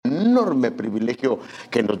enorme privilegio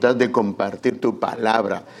que nos das de compartir tu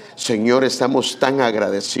palabra. Señor, estamos tan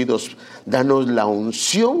agradecidos. Danos la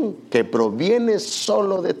unción que proviene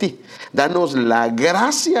solo de ti. Danos la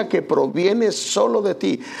gracia que proviene solo de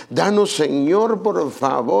ti. Danos, Señor, por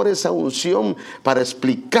favor, esa unción para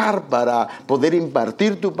explicar, para poder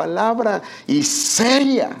impartir tu palabra. Y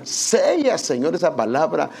sella, Señor, esa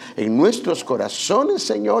palabra en nuestros corazones,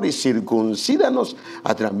 Señor, y circuncídanos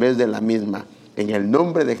a través de la misma. En el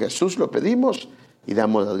nombre de Jesús lo pedimos y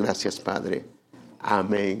damos las gracias, Padre.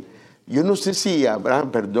 Amén. Yo no sé si habrá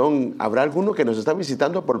alguno que nos está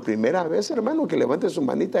visitando por primera vez, hermano, que levante su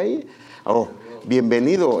manita ahí. Oh,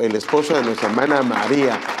 bienvenido el esposo de nuestra hermana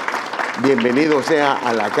María. Bienvenido sea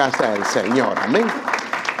a la casa del Señor. Amén.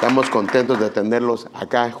 Estamos contentos de tenerlos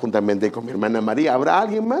acá juntamente con mi hermana María. ¿Habrá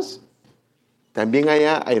alguien más? También hay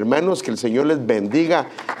hermanos, que el Señor les bendiga.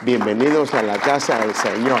 Bienvenidos a la casa del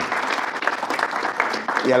Señor.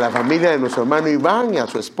 Y a la familia de nuestro hermano Iván y a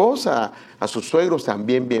su esposa, a sus suegros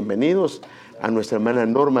también bienvenidos. A nuestra hermana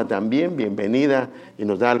Norma también bienvenida, y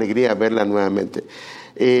nos da alegría verla nuevamente.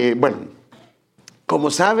 Bueno,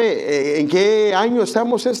 como sabe, ¿en qué año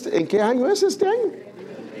estamos? ¿En qué año es este año?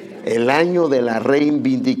 El año de la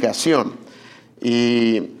reivindicación.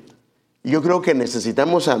 Y yo creo que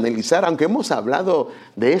necesitamos analizar, aunque hemos hablado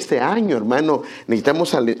de este año, hermano,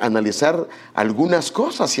 necesitamos analizar algunas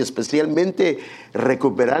cosas y especialmente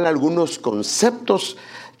recuperar algunos conceptos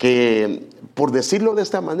que, por decirlo de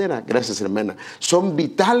esta manera, gracias hermana, son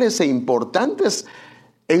vitales e importantes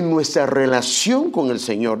en nuestra relación con el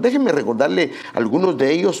Señor. Déjenme recordarle algunos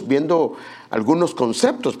de ellos viendo algunos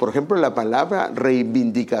conceptos. Por ejemplo, la palabra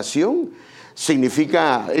reivindicación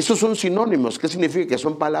significa, esos son sinónimos. ¿Qué significa? Que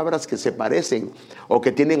son palabras que se parecen o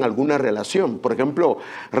que tienen alguna relación. Por ejemplo,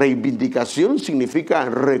 reivindicación significa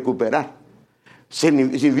recuperar,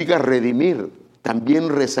 significa redimir, también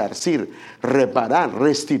resarcir, reparar,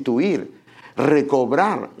 restituir,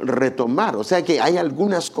 recobrar, retomar. O sea que hay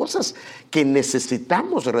algunas cosas que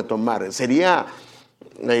necesitamos retomar. Sería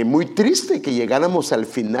muy triste que llegáramos al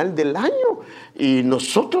final del año y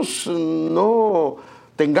nosotros no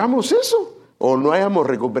tengamos eso, o no hayamos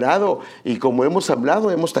recuperado. Y como hemos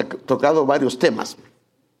hablado, hemos tocado varios temas.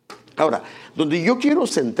 Ahora, donde yo quiero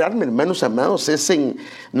centrarme, hermanos amados, es en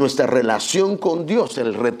nuestra relación con Dios,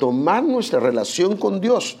 el retomar nuestra relación con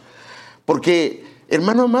Dios. Porque,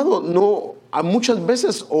 hermano amado, muchas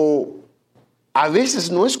veces o a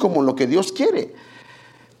veces no es como lo que Dios quiere,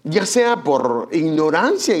 ya sea por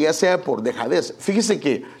ignorancia, ya sea por dejadez. Fíjese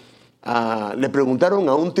que le preguntaron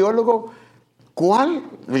a un teólogo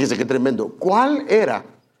fíjese qué tremendo, ¿cuál era,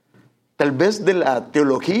 tal vez de la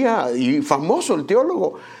teología, y famoso el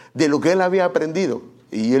teólogo, de lo que él había aprendido?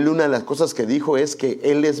 Y él, una de las cosas que dijo es que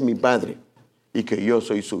Él es mi Padre y que yo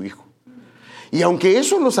soy su Hijo. Y aunque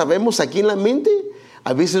eso lo sabemos aquí en la mente,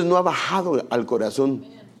 a veces no ha bajado al corazón.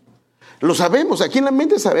 Lo sabemos, aquí en la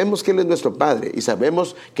mente sabemos que Él es nuestro Padre y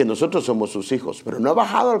sabemos que nosotros somos sus hijos, pero no ha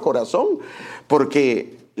bajado al corazón,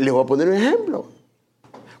 porque le voy a poner un ejemplo.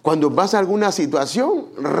 Cuando pasa alguna situación,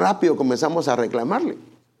 rápido comenzamos a reclamarle.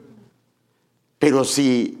 Pero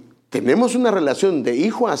si tenemos una relación de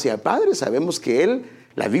hijo hacia padre, sabemos que Él,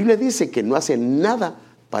 la Biblia dice que no hace nada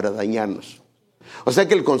para dañarnos. O sea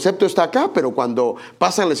que el concepto está acá, pero cuando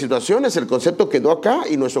pasan las situaciones, el concepto quedó acá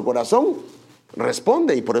y nuestro corazón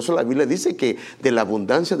responde. Y por eso la Biblia dice que de la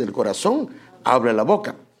abundancia del corazón habla la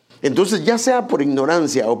boca. Entonces, ya sea por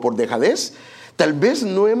ignorancia o por dejadez, tal vez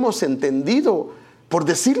no hemos entendido, por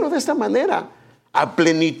decirlo de esta manera, a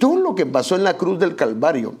plenitud lo que pasó en la cruz del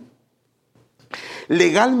Calvario.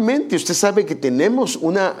 Legalmente usted sabe que tenemos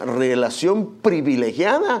una relación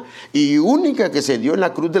privilegiada y única que se dio en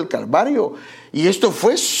la cruz del Calvario, y esto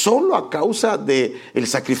fue solo a causa del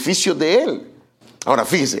sacrificio de Él. Ahora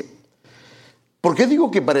fíjese, ¿por qué digo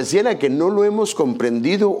que pareciera que no lo hemos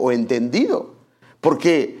comprendido o entendido?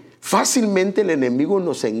 Porque fácilmente el enemigo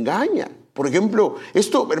nos engaña. Por ejemplo,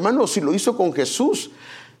 esto, hermano, si lo hizo con Jesús.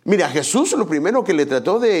 Mira, Jesús lo primero que le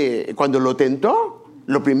trató cuando lo tentó,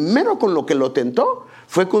 lo primero con lo que lo tentó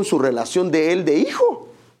fue con su relación de él de hijo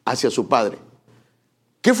hacia su padre.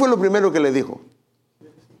 ¿Qué fue lo primero que le dijo?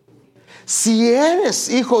 Si eres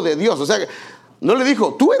hijo de Dios. O sea, no le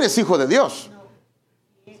dijo, tú eres hijo de Dios.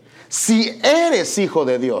 Si eres hijo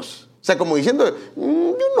de Dios. O sea, como diciendo,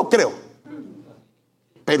 yo no creo.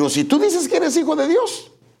 Pero si tú dices que eres hijo de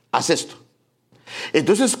Dios, haz esto.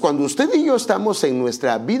 Entonces, cuando usted y yo estamos en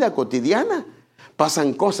nuestra vida cotidiana,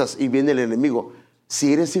 pasan cosas y viene el enemigo.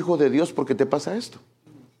 Si eres hijo de Dios, ¿por qué te pasa esto?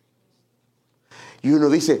 Y uno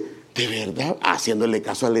dice, ¿de verdad? Haciéndole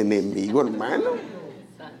caso al enemigo, hermano.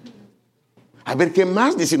 A ver, ¿qué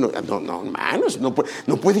más? Dice, no, hermanos, no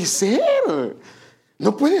puede ser.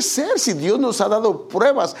 No puede ser si Dios nos ha dado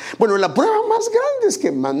pruebas. Bueno, la prueba más grande es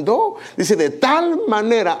que mandó, dice, de tal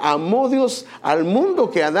manera amó Dios al mundo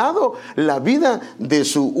que ha dado la vida de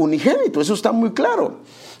su unigénito. Eso está muy claro.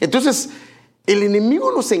 Entonces, el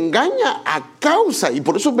enemigo nos engaña a causa, y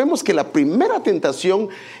por eso vemos que la primera tentación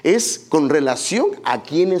es con relación a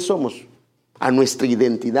quiénes somos, a nuestra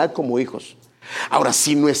identidad como hijos. Ahora,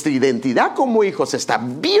 si nuestra identidad como hijos está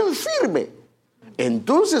bien firme,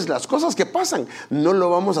 entonces las cosas que pasan no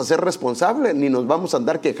lo vamos a hacer responsable, ni nos vamos a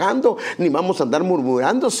andar quejando, ni vamos a andar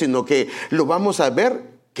murmurando, sino que lo vamos a ver.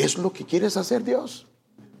 ¿Qué es lo que quieres hacer, Dios?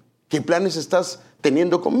 ¿Qué planes estás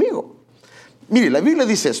teniendo conmigo? Mire, la Biblia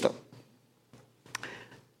dice esto: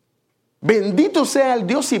 bendito sea el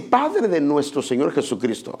Dios y Padre de nuestro Señor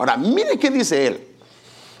Jesucristo. Ahora, mire qué dice Él: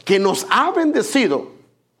 que nos ha bendecido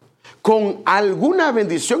con alguna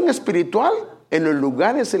bendición espiritual en los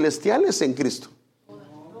lugares celestiales en Cristo.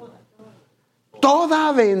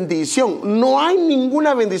 Toda bendición, no hay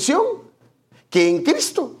ninguna bendición que en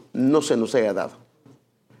Cristo no se nos haya dado.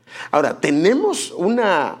 Ahora, tenemos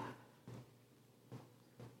una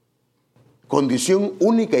condición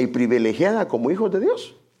única y privilegiada como hijos de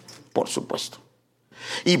Dios, por supuesto.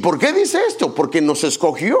 ¿Y por qué dice esto? Porque nos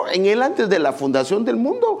escogió en Él antes de la fundación del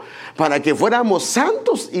mundo para que fuéramos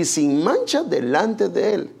santos y sin mancha delante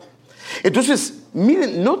de Él. Entonces,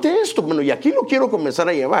 miren, note esto, bueno, y aquí lo quiero comenzar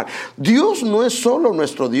a llevar. Dios no es solo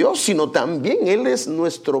nuestro Dios, sino también Él es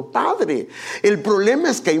nuestro Padre. El problema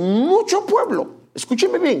es que hay mucho pueblo,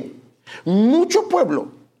 escúcheme bien, mucho pueblo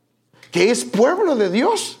que es pueblo de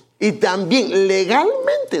Dios y también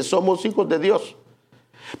legalmente somos hijos de Dios,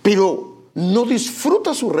 pero no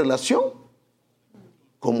disfruta su relación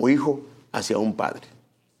como hijo hacia un padre.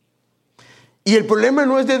 Y el problema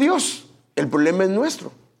no es de Dios, el problema es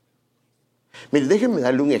nuestro. Mire, déjenme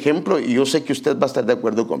darle un ejemplo y yo sé que usted va a estar de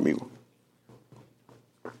acuerdo conmigo,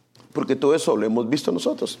 porque todo eso lo hemos visto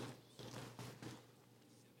nosotros.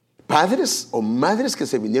 Padres o madres que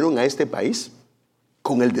se vinieron a este país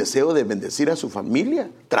con el deseo de bendecir a su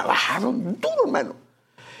familia, trabajaron duro, hermano,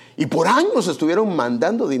 y por años estuvieron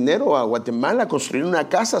mandando dinero a Guatemala a construir una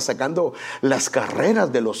casa, sacando las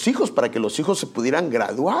carreras de los hijos para que los hijos se pudieran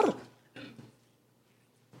graduar.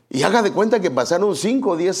 Y haga de cuenta que pasaron 5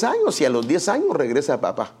 o 10 años y a los 10 años regresa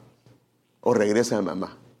papá o regresa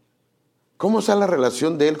mamá. ¿Cómo está la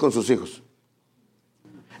relación de él con sus hijos?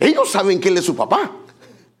 Ellos saben que él es su papá.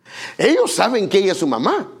 Ellos saben que ella es su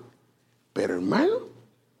mamá. Pero hermano,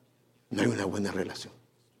 no hay una buena relación.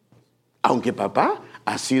 Aunque papá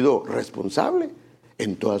ha sido responsable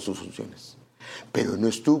en todas sus funciones. Pero no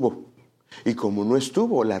estuvo. Y como no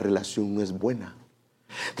estuvo, la relación no es buena.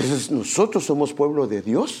 Entonces nosotros somos pueblo de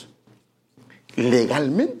Dios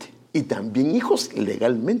legalmente y también hijos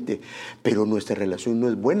legalmente, pero nuestra relación no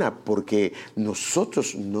es buena porque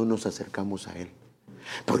nosotros no nos acercamos a Él,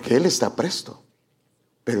 porque Él está presto,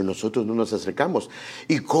 pero nosotros no nos acercamos.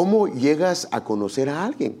 ¿Y cómo llegas a conocer a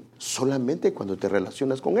alguien? Solamente cuando te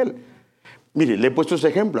relacionas con Él. Mire, le he puesto ese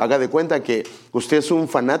ejemplo. Haga de cuenta que usted es un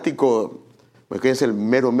fanático, ¿qué es el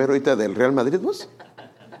mero ahorita del Real Madrid, vos?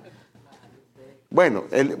 Bueno,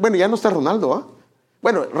 ya no está Ronaldo, ¿ah?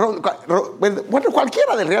 Bueno,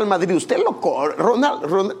 cualquiera del Real Madrid, usted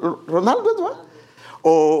Ronaldo, ¿no?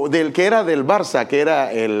 O del que era del Barça, que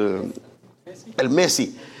era el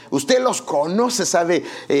Messi. Usted los conoce, sabe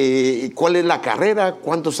cuál es la carrera,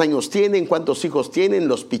 cuántos años tienen, cuántos hijos tienen,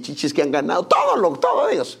 los pichichis que han ganado, todo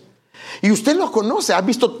de ellos. Y usted los conoce, ha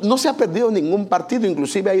visto, no se ha perdido ningún partido,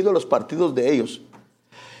 inclusive ha ido a los partidos de ellos.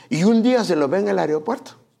 Y un día se lo ve en el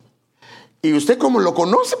aeropuerto. Y usted, como lo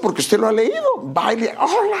conoce, porque usted lo ha leído, va y le dice: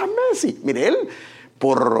 hola, Messi. Mire, él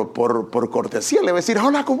por cortesía le va a decir: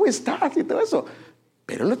 hola, ¿cómo estás? Y todo eso.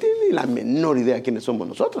 Pero no tiene ni la menor idea quiénes somos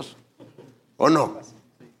nosotros. ¿O no?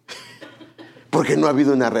 Porque no ha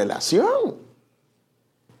habido una relación.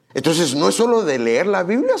 Entonces no es solo de leer la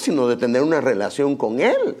Biblia, sino de tener una relación con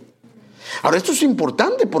Él. Ahora, esto es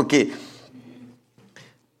importante porque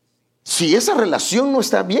si esa relación no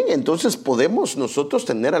está bien, entonces podemos nosotros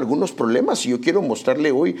tener algunos problemas. Y yo quiero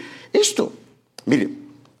mostrarle hoy esto. Mire,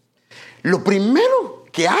 lo primero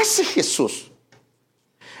que hace Jesús,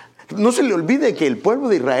 no se le olvide que el pueblo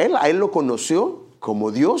de Israel, a Él lo conoció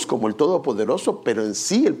como Dios, como el Todopoderoso, pero en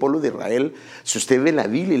sí el pueblo de Israel, si usted ve la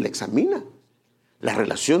Biblia y la examina, la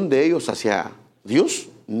relación de ellos hacia Dios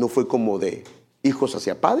no fue como de hijos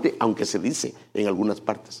hacia padre, aunque se dice en algunas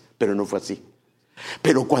partes, pero no fue así.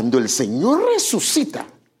 Pero cuando el Señor resucita,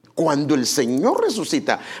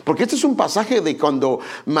 porque este es un pasaje de cuando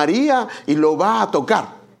María y lo va a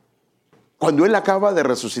tocar, cuando Él acaba de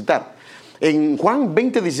resucitar. En Juan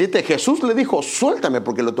 20:17 Jesús le dijo, suéltame,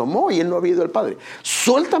 porque lo tomó y él no había ido al Padre.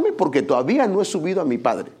 Suéltame porque todavía no he subido a mi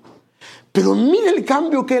Padre. Pero mire el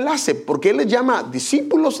cambio que él hace, porque él les llama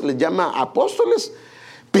discípulos, les llama apóstoles,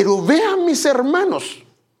 pero ve a mis hermanos.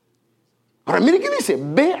 Ahora mire qué dice,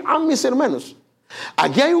 ve a mis hermanos.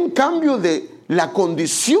 Aquí hay un cambio de la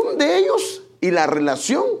condición de ellos y la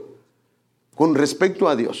relación con respecto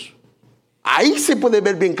a Dios. Ahí se puede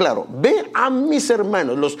ver bien claro. Ve a mis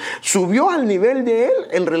hermanos. Los subió al nivel de él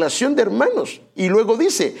en relación de hermanos. Y luego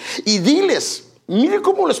dice, y diles, mire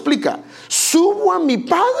cómo lo explica, subo a mi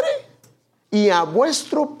Padre y a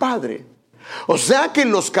vuestro Padre. O sea que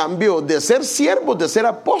los cambió de ser siervos, de ser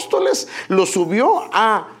apóstoles, los subió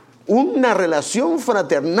a una relación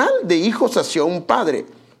fraternal de hijos hacia un Padre.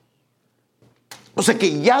 O sea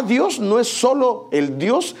que ya Dios no es solo el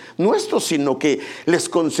Dios nuestro, sino que les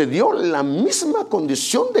concedió la misma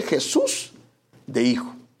condición de Jesús de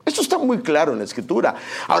hijo. Esto está muy claro en la Escritura.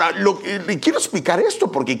 Ahora, quiero explicar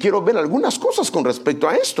esto porque quiero ver algunas cosas con respecto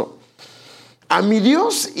a esto. A mi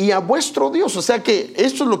Dios y a vuestro Dios. O sea que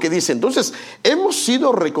esto es lo que dice. Entonces, hemos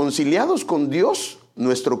sido reconciliados con Dios,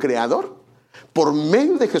 nuestro Creador, por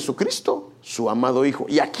medio de Jesucristo, su amado Hijo.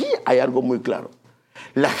 Y aquí hay algo muy claro.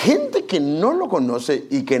 La gente que no lo conoce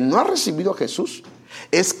y que no ha recibido a Jesús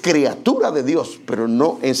es criatura de Dios, pero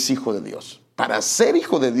no es hijo de Dios. Para ser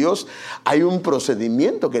hijo de Dios hay un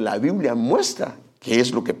procedimiento que la Biblia muestra que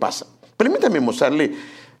es lo que pasa. Permítame mostrarle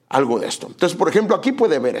algo de esto. Entonces, por ejemplo, aquí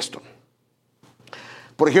puede ver esto.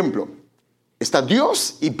 Por ejemplo, está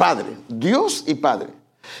Dios y Padre. Dios y Padre.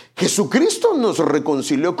 Jesucristo nos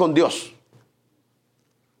reconcilió con Dios.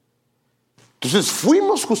 Entonces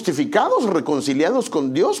fuimos justificados, reconciliados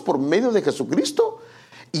con Dios por medio de Jesucristo,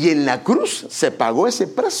 y en la cruz se pagó ese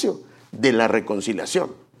precio de la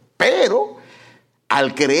reconciliación. Pero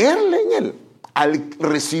al creerle en Él, al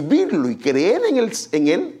recibirlo y creer en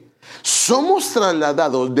Él, somos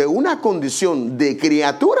trasladados de una condición de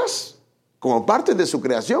criaturas, como parte de su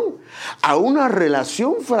creación, a una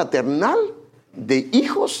relación fraternal de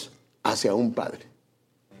hijos hacia un Padre.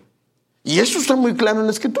 Y eso está muy claro en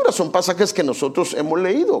la Escritura, son pasajes que nosotros hemos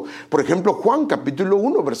leído. Por ejemplo, Juan capítulo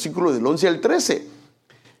 1, versículo del 11 al 13.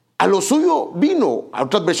 A los suyos vino, a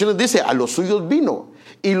otras versiones dice, a los suyos vino,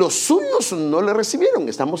 y los suyos no le recibieron.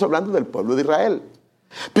 Estamos hablando del pueblo de Israel.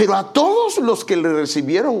 Pero a todos los que le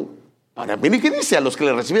recibieron, ahora miren qué dice, a los que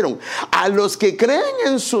le recibieron, a los que creen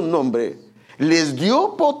en su nombre, les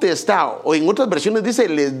dio potestad, o en otras versiones dice,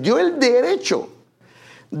 les dio el derecho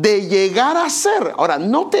de llegar a ser, ahora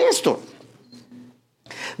note esto,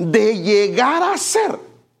 de llegar a ser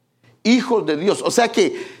hijos de Dios. O sea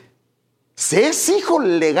que se es hijo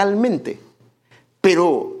legalmente,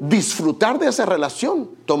 pero disfrutar de esa relación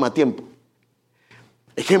toma tiempo.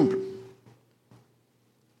 Ejemplo,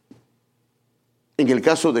 en el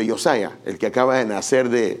caso de Josiah, el que acaba de nacer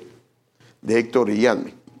de Héctor y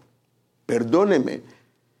Yadme, perdóneme,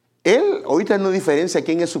 él ahorita no diferencia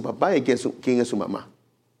quién es su papá y quién es su mamá.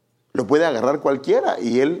 Lo puede agarrar cualquiera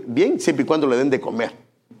y él bien, siempre y cuando le den de comer.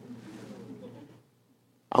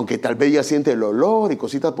 Aunque tal vez ya siente el olor y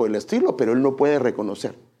cositas por el estilo, pero él no puede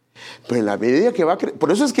reconocer. Pero en la medida que por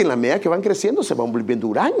eso es que en la medida que van creciendo se van volviendo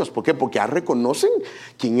huraños. ¿Por qué? Porque ya reconocen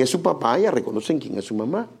quién es su papá, ya reconocen quién es su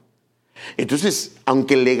mamá. Entonces,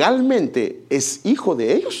 aunque legalmente es hijo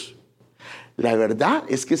de ellos, la verdad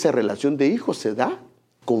es que esa relación de hijos se da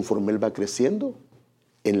conforme él va creciendo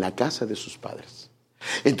en la casa de sus padres.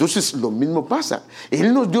 Entonces lo mismo pasa.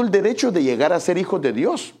 Él nos dio el derecho de llegar a ser hijos de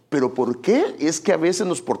Dios. Pero ¿por qué es que a veces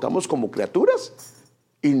nos portamos como criaturas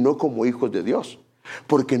y no como hijos de Dios?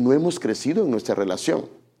 Porque no hemos crecido en nuestra relación.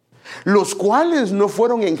 Los cuales no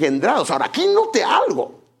fueron engendrados. Ahora aquí note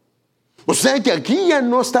algo. O sea que aquí ya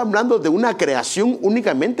no está hablando de una creación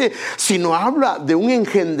únicamente, sino habla de un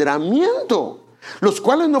engendramiento. Los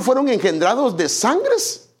cuales no fueron engendrados de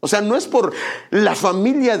sangres. O sea, no es por la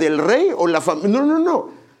familia del rey o la familia, no,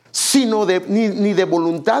 sino ni de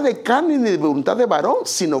voluntad de carne ni de voluntad de varón,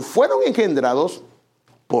 sino fueron engendrados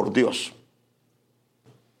por Dios.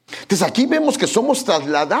 Entonces aquí vemos que somos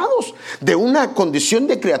trasladados de una condición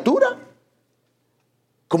de criatura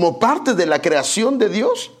como parte de la creación de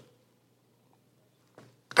Dios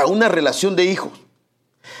a una relación de hijos.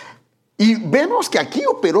 Y vemos que aquí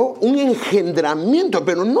operó un engendramiento,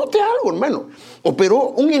 pero note algo, hermano. Operó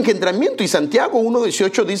un engendramiento y Santiago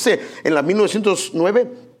 1:18 dice en la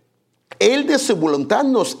 1909, Él de su voluntad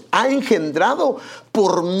nos ha engendrado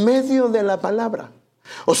por medio de la palabra.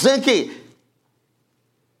 O sea que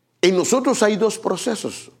en nosotros hay dos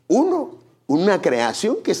procesos. Uno, una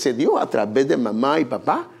creación que se dio a través de mamá y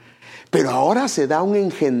papá, pero ahora se da un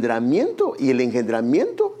engendramiento y el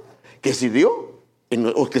engendramiento que se dio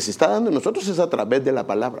o que se está dando en nosotros es a través de la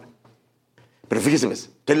palabra. Pero fíjense,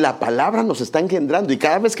 entonces la palabra nos está engendrando y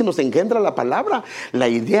cada vez que nos engendra la palabra, la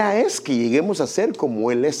idea es que lleguemos a ser como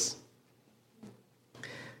Él es.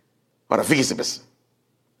 Ahora fíjense,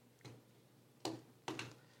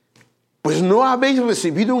 pues no habéis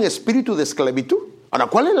recibido un espíritu de esclavitud. Ahora,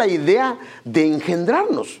 ¿cuál es la idea de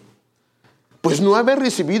engendrarnos? Pues no haber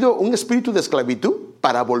recibido un espíritu de esclavitud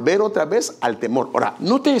para volver otra vez al temor. Ahora,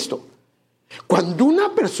 note esto. Cuando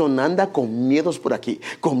una persona anda con miedos por aquí,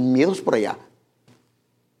 con miedos por allá,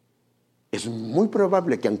 es muy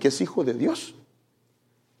probable que aunque es hijo de Dios,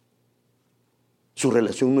 su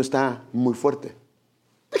relación no está muy fuerte.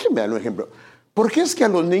 Déjenme dar un ejemplo. ¿Por qué es que a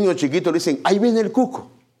los niños chiquitos le dicen, ahí viene el cuco?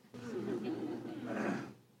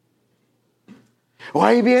 O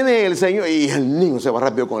ahí viene el Señor, y el niño se va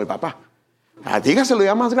rápido con el papá. Dígaselo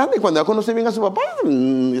ya más grande, cuando ya conoce bien a su papá.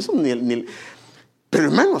 Eso Pero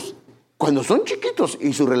hermanos, cuando son chiquitos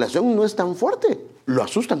y su relación no es tan fuerte, lo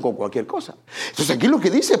asustan con cualquier cosa. Entonces aquí lo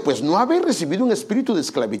que dice, pues no haber recibido un espíritu de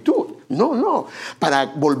esclavitud. No, para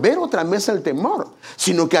volver otra vez al temor,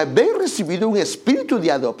 sino que haber recibido un espíritu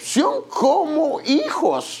de adopción como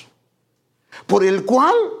hijos, por el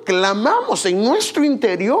cual clamamos. En nuestro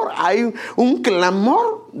interior hay un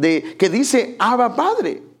clamor que dice Abba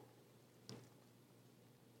Padre.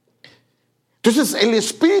 Entonces el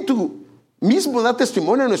Espíritu mismo da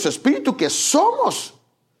testimonio a nuestro espíritu que somos,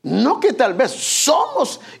 no que tal vez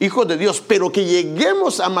somos hijos de Dios, pero que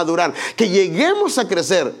lleguemos a madurar, que lleguemos a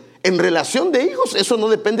crecer. En relación de hijos, eso no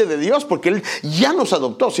depende de Dios porque Él ya nos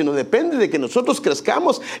adoptó, sino depende de que nosotros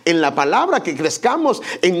crezcamos en la palabra, que crezcamos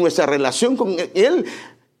en nuestra relación con Él,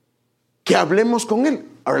 que hablemos con Él.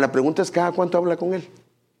 Ahora la pregunta es, ¿cada cuánto habla con Él?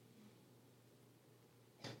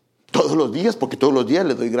 Todos los días, porque todos los días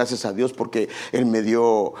le doy gracias a Dios porque Él me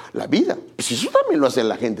dio la vida. Pues eso también lo hace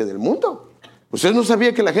la gente del mundo. ¿Usted no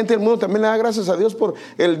sabía que la gente del mundo también le da gracias a Dios por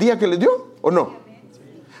el día que le dio? ¿O no?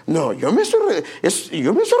 No, yo me estoy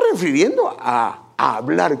refiriendo a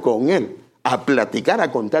hablar con Él, a platicar,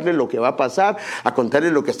 a contarle lo que va a pasar, a contarle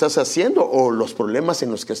lo que estás haciendo o los problemas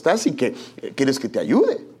en los que estás y que quieres que te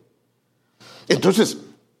ayude. Entonces,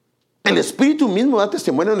 el Espíritu mismo da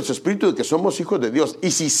testimonio a nuestro espíritu de que somos hijos de Dios. Y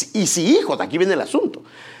si hijos, aquí viene el asunto.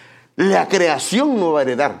 La creación no va a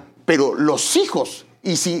heredar, pero los hijos,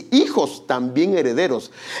 y si hijos también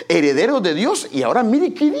herederos, herederos de Dios. Y ahora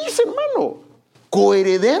mire qué dice, hermano,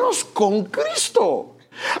 coherederos con Cristo.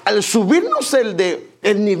 Al subirnos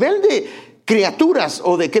el nivel de criaturas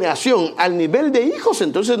o de creación al nivel de hijos,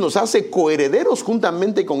 entonces nos hace coherederos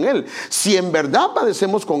juntamente con Él, si en verdad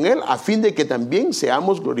padecemos con Él, a fin de que también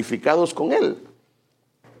seamos glorificados con Él.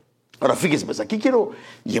 Ahora fíjense, pues aquí quiero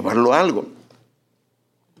llevarlo a algo.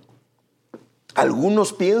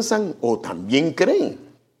 Algunos piensan o también creen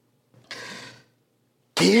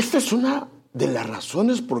que esta es una de las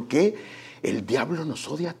razones por qué el diablo nos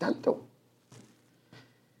odia tanto.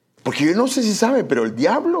 Porque yo no sé si sabe, pero el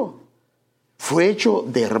diablo fue hecho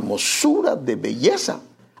de hermosura, de belleza,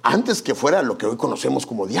 antes que fuera lo que hoy conocemos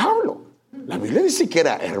como diablo. La Biblia dice que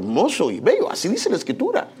era hermoso y bello, así dice la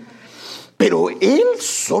Escritura. Pero él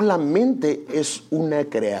solamente es una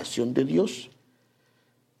creación de Dios.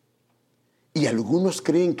 Y algunos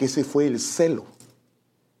creen que ese fue el celo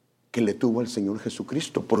que le tuvo al Señor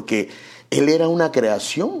Jesucristo, porque Él era una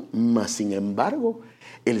creación, mas sin embargo,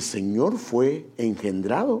 el Señor fue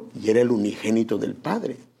engendrado y era el unigénito del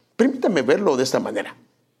Padre. Permítame verlo de esta manera.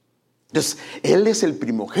 Entonces, Él es el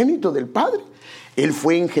primogénito del Padre. Él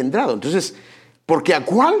fue engendrado. Entonces, porque ¿a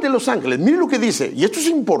cuál de los ángeles? Mire lo que dice. Y esto es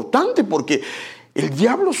importante porque el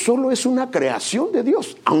diablo solo es una creación de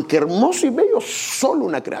Dios. Aunque hermoso y bello, solo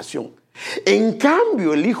una creación. En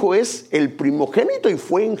cambio, el Hijo es el primogénito y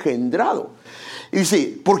fue engendrado. Y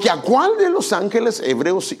dice, porque ¿a cuál de los ángeles?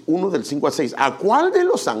 Hebreos 1 del 5 al 6. ¿A cuál de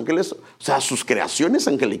los ángeles, o sea, sus creaciones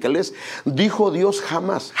angelicales, dijo Dios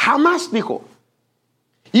jamás? Jamás dijo,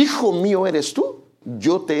 hijo mío eres tú,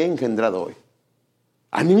 yo te he engendrado hoy.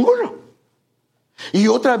 A ninguno. Y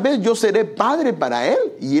otra vez yo seré padre para él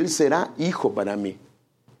y él será hijo para mí.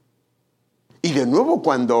 Y de nuevo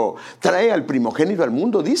cuando trae al primogénito al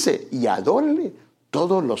mundo dice, y adórale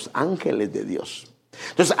todos los ángeles de Dios.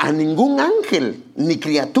 Entonces a ningún ángel ni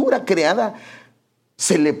criatura creada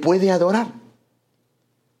se le puede adorar.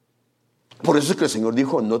 Por eso es que el Señor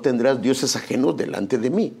dijo, no tendrás dioses ajenos delante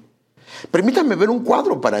de mí. Permítame ver un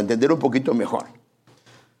cuadro para entender un poquito mejor.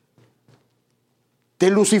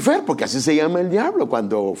 De Lucifer, porque así se llama el diablo,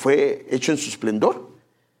 cuando fue hecho en su esplendor.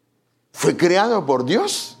 Fue creado por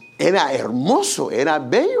Dios. Era hermoso, era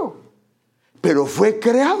bello, pero fue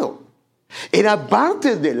creado. Era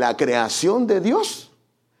parte de la creación de Dios.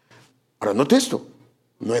 Ahora, note esto,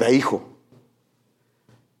 no era hijo.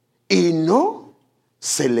 Y no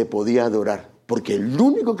se le podía adorar, porque el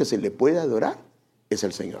único que se le puede adorar es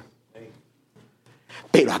el Señor.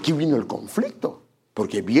 Pero aquí vino el conflicto,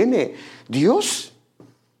 porque viene Dios.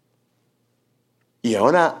 Y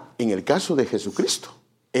ahora, en el caso de Jesucristo,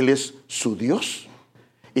 Él es su Dios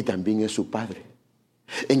y también es su Padre.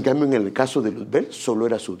 En cambio, en el caso de Luzbel, solo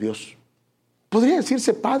era su Dios. Podría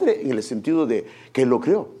decirse Padre en el sentido de que Él lo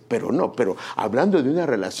creó, pero no, pero hablando de una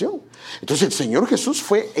relación. Entonces el Señor Jesús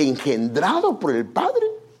fue engendrado por el Padre.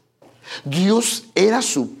 Dios era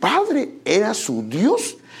su Padre, era su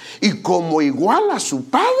Dios, y como igual a su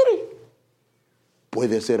Padre,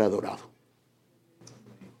 puede ser adorado.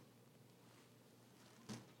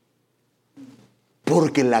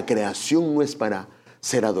 Porque la creación no es para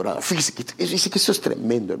ser adorada. Fíjese que eso es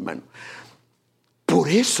tremendo, hermano. Por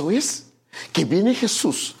eso es que viene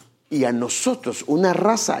Jesús y a nosotros, una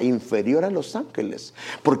raza inferior a los ángeles,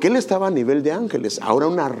 porque Él estaba a nivel de ángeles, ahora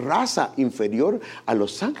una raza inferior a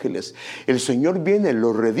los ángeles. El Señor viene,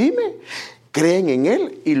 los redime, creen en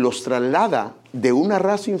Él y los traslada de una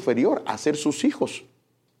raza inferior a ser sus hijos,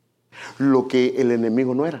 lo que el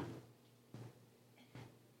enemigo no era.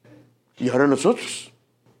 Y ahora nosotros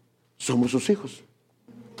somos sus hijos.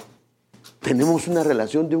 Tenemos una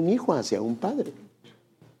relación de un hijo hacia un padre.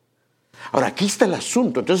 Ahora, aquí está el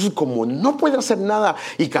asunto. Entonces, como no puede hacer nada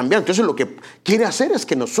y cambiar, entonces lo que quiere hacer es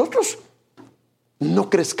que nosotros no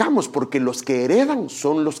crezcamos, porque los que heredan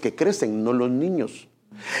son los que crecen, no los niños.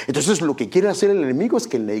 Entonces, lo que quiere hacer el enemigo es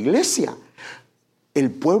que en la iglesia,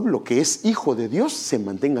 el pueblo que es hijo de Dios se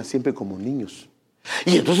mantenga siempre como niños.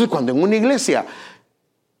 Y entonces, cuando en una iglesia,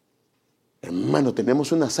 hermano,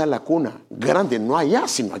 tenemos una sala cuna grande, no allá,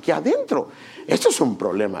 sino aquí adentro, esto es un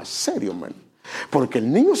problema serio, hermano. Porque el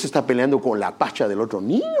niño se está peleando con la pacha del otro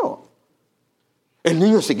niño. El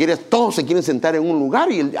niño todos se quieren sentar en un lugar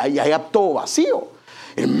y hay todo vacío.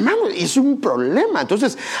 Hermano, es un problema.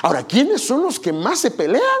 Entonces, ahora, ¿quiénes son los que más se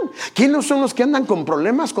pelean? ¿Quiénes son los que andan con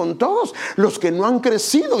problemas con todos? Los que no han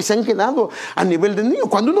crecido y se han quedado a nivel de niño.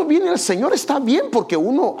 Cuando uno viene al Señor está bien, porque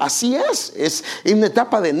uno así es en una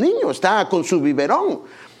etapa de niño, está con su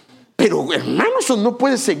biberón. Pero hermano, eso no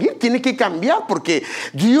puede seguir, tiene que cambiar, porque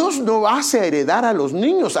Dios no hace heredar a los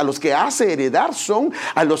niños. A los que hace heredar son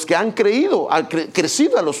a los que han crecido,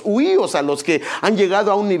 a los huíos, a los que han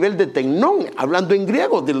llegado a un nivel de tecnón, hablando en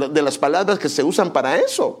griego, de las palabras que se usan para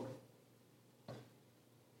eso.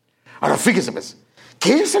 Ahora fíjese, pues,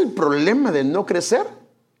 ¿qué es el problema de no crecer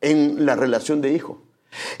en la relación de hijo?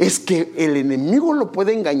 Es que el enemigo lo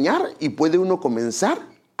puede engañar y puede uno comenzar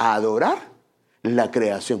a adorar la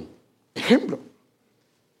creación. Ejemplo,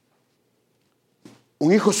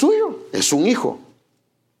 un hijo suyo es un hijo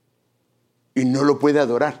y no lo puede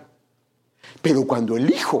adorar. Pero cuando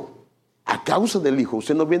el hijo, a causa del hijo,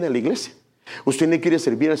 usted no viene a la iglesia, usted no quiere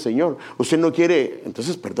servir al Señor, usted no quiere,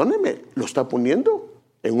 entonces perdóneme, lo está poniendo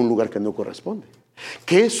en un lugar que no corresponde.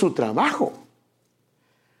 ¿Qué es su trabajo?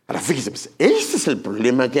 Ahora fíjese, pues, este es el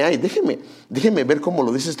problema que hay. Déjeme ver cómo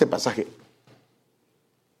lo dice este pasaje.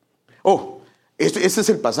 Este es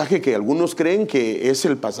el pasaje que algunos creen que es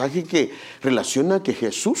el pasaje que relaciona que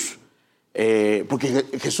Jesús,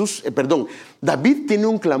 David tiene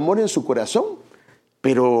un clamor en su corazón,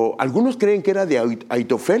 pero algunos creen que era de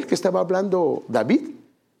Aitofel que estaba hablando David,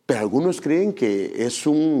 pero algunos creen que es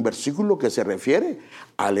un versículo que se refiere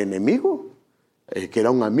al enemigo, que era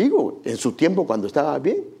un amigo en su tiempo cuando estaba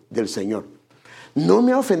bien del Señor. No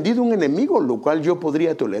me ha ofendido un enemigo, lo cual yo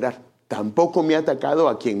podría tolerar. Tampoco me ha atacado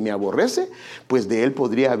a quien me aborrece, pues de él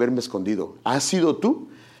podría haberme escondido. Has sido tú,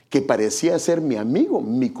 que parecía ser mi amigo,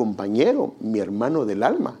 mi compañero, mi hermano del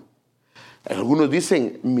alma. Algunos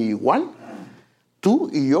dicen, mi igual. Tú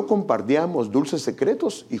y yo compartíamos dulces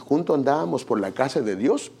secretos y juntos andábamos por la casa de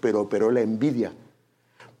Dios, pero operó la envidia,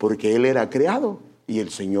 porque Él era creado y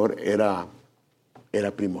el Señor era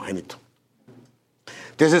primogénito.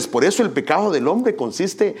 Entonces, por eso el pecado del hombre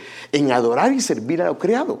consiste en adorar y servir a lo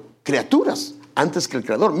creado, criaturas, antes que el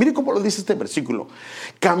Creador. Mire cómo lo dice este versículo.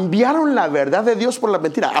 Cambiaron la verdad de Dios por la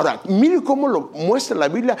mentira. Ahora, mire cómo lo muestra la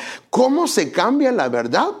Biblia, cómo se cambia la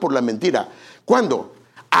verdad por la mentira. ¿Cuándo?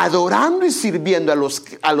 Adorando y sirviendo a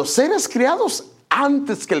los seres creados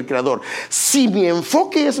antes que el Creador. Si mi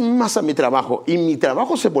enfoque es más a mi trabajo y mi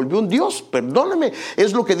trabajo se volvió un Dios, perdóneme,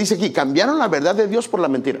 es lo que dice aquí. Cambiaron la verdad de Dios por la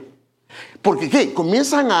mentira. Porque ¿qué?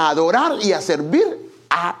 Comienzan a adorar y a servir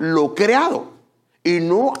a lo creado y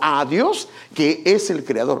no a Dios, que es el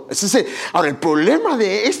creador. Ahora, el problema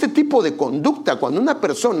de este tipo de conducta, cuando una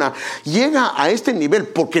persona llega a este nivel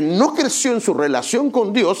porque no creció en su relación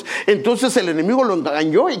con Dios, entonces el enemigo lo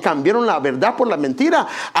engañó y cambiaron la verdad por la mentira,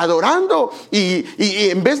 adorando, y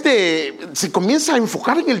en vez de, se comienza a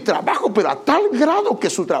enfocar en el trabajo, pero a tal grado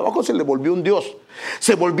que su trabajo se le volvió un Dios.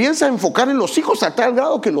 Se volviese a enfocar en los hijos a tal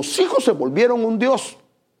grado que los hijos se volvieron un Dios.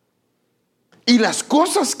 Y las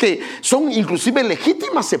cosas que son inclusive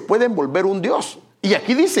legítimas se pueden volver un Dios. Y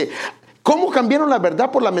aquí dice, ¿cómo cambiaron la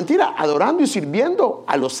verdad por la mentira? Adorando y sirviendo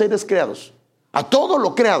a los seres creados, a todo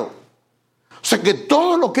lo creado. O sea que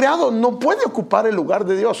todo lo creado no puede ocupar el lugar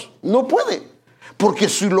de Dios. No puede. Porque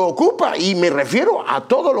si lo ocupa, y me refiero a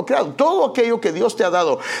todo lo creado, todo aquello que Dios te ha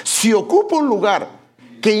dado, si ocupa un lugar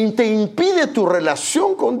que te impide tu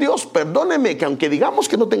relación con Dios, perdóneme que aunque digamos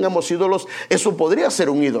que no tengamos ídolos, eso podría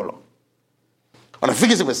ser un ídolo. Ahora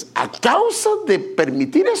fíjese pues, a causa de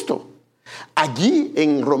permitir esto, allí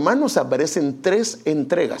en Romanos aparecen 3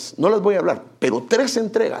 entregas. No las voy a hablar, pero 3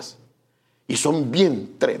 entregas. Y son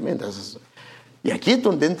bien tremendas. Y aquí es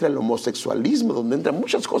donde entra el homosexualismo, donde entran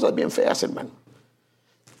muchas cosas bien feas, hermano.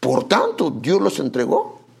 Por tanto, Dios los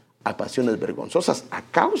entregó a pasiones vergonzosas, a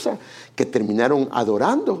causa que terminaron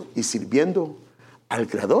adorando y sirviendo al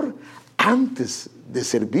Creador antes de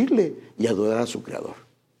servirle y adorar a su Creador.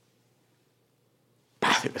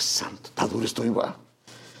 Padre Santo, está duro esto, va.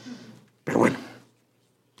 Pero bueno,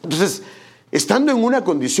 entonces, estando en una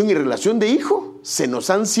condición y relación de hijo, se nos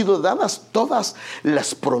han sido dadas todas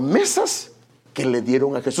las promesas que le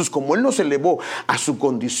dieron a Jesús. Como Él nos elevó a su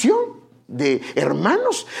condición de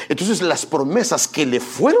hermanos, entonces las promesas que le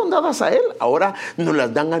fueron dadas a Él, ahora nos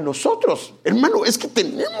las dan a nosotros. Hermano, es que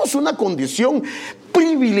tenemos una condición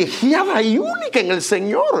privilegiada y única en el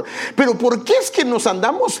Señor. Pero ¿por qué es que nos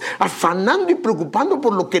andamos afanando y preocupando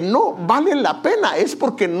por lo que no vale la pena? Es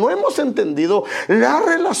porque no hemos entendido la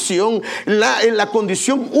relación, la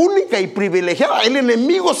condición única y privilegiada. El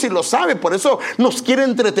enemigo sí lo sabe, por eso nos quiere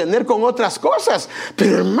entretener con otras cosas.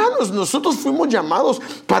 Pero hermanos, nosotros fuimos llamados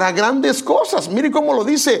para grandes cosas. Mire cómo lo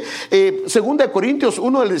dice 2 Corintios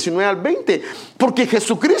 1 del 19 al 20. Porque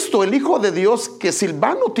Jesucristo, el Hijo de Dios, que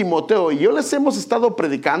Silvano, Timoteo y yo les hemos estado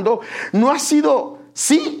predicando, no ha sido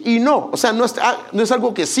sí y no. O sea, no es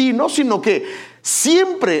algo que sí y no, sino que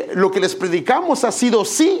siempre lo que les predicamos ha sido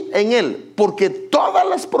sí en Él. Porque todas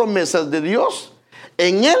las promesas de Dios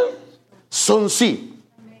en Él son sí.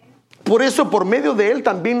 Por eso, por medio de Él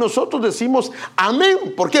también nosotros decimos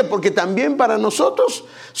amén. ¿Por qué? Porque también para nosotros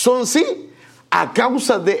son sí, a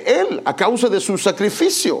causa de Él, a causa de su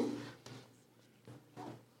sacrificio.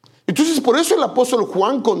 Entonces, por eso el apóstol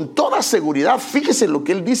Juan, con toda seguridad, fíjese lo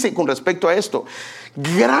que él dice con respecto a esto: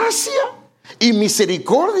 gracia y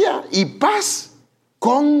misericordia y paz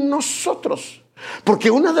con nosotros. Porque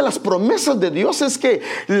una de las promesas de Dios es que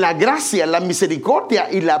la gracia, la misericordia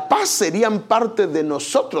y la paz serían parte de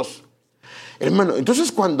nosotros. Hermano,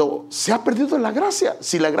 entonces cuando se ha perdido la gracia,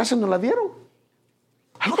 si la gracia no la dieron,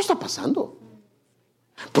 algo está pasando.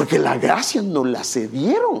 Porque la gracia no la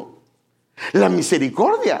cedieron. La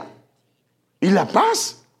misericordia y la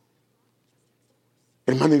paz.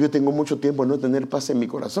 Hermano, yo tengo mucho tiempo de no tener paz en mi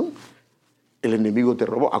corazón. El enemigo te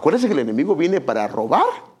robó. Acuérdense que el enemigo viene para robar,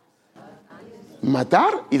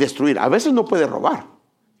 matar y destruir. A veces no puede robar.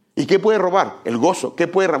 ¿Y qué puede robar? El gozo. ¿Qué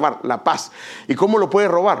puede robar? La paz. ¿Y cómo lo puede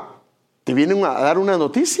robar? Te vienen a dar una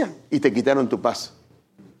noticia y te quitaron tu paz.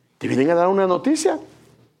 Te vienen a dar una noticia.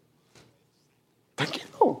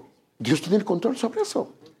 Tranquilo. Dios tiene el control sobre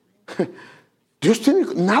eso.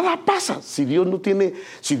 Nada pasa si Dios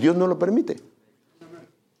no lo permite.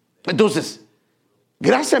 Entonces,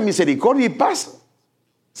 gracia, misericordia y paz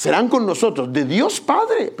serán con nosotros, de Dios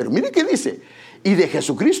Padre. Pero mire qué dice: y de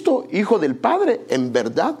Jesucristo, Hijo del Padre, en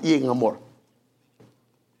verdad y en amor.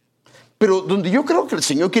 Pero donde yo creo que el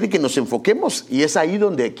Señor quiere que nos enfoquemos, y es ahí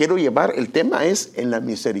donde quiero llevar el tema, es en la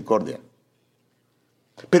misericordia.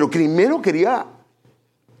 Pero primero quería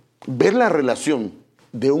ver la relación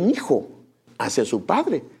de un hijo hacia su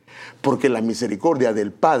padre, porque la misericordia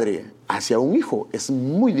del padre hacia un hijo es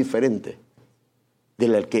muy diferente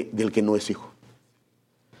del que no es hijo.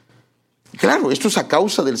 Claro, esto es a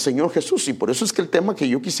causa del Señor Jesús, y por eso es que el tema que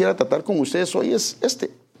yo quisiera tratar con ustedes hoy es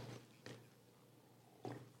este.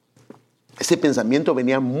 Ese pensamiento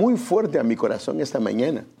venía muy fuerte a mi corazón esta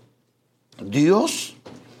mañana. Dios,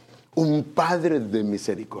 un Padre de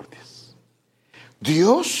misericordias.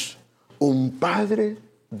 Dios, un Padre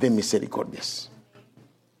de misericordias.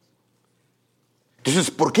 Entonces,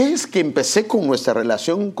 ¿por qué es que empecé con nuestra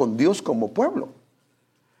relación con Dios como pueblo?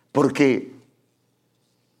 Porque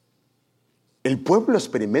El pueblo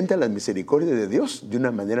experimenta la misericordia de Dios de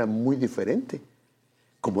una manera muy diferente,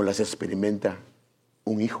 como las experimenta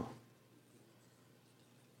un hijo.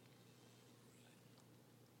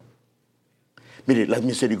 Mire, las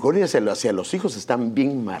misericordias hacia los hijos están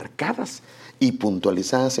bien marcadas y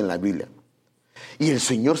puntualizadas en la Biblia. Y el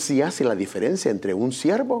Señor sí hace la diferencia entre un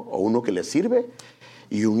siervo o uno que le sirve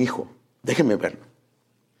y un hijo. Déjenme verlo.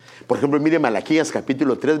 Por ejemplo, mire Malaquías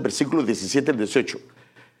capítulo 3, versículos 17 al 18.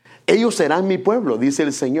 Ellos serán mi pueblo, dice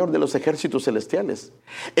el Señor de los ejércitos celestiales,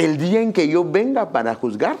 el día en que yo venga para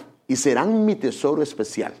juzgar, y serán mi tesoro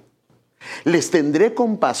especial. Les tendré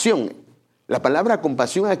compasión. La palabra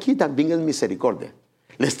compasión aquí también es misericordia.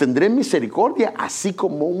 Les tendré misericordia así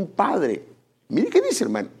como un padre. Mire qué dice,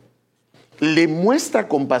 hermano. Le muestra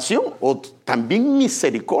compasión o también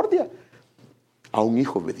misericordia a un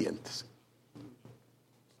hijo obediente.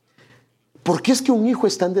 ¿Por qué es que un hijo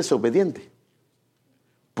es tan desobediente?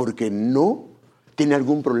 Porque no tiene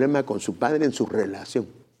algún problema con su padre en su relación.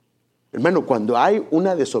 Hermano, cuando hay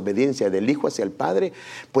una desobediencia del hijo hacia el padre,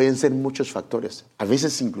 pueden ser muchos factores. A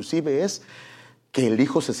veces inclusive es que el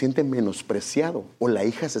hijo se siente menospreciado o la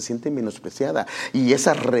hija se siente menospreciada. Y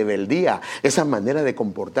esa rebeldía, esa manera de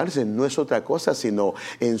comportarse no es otra cosa sino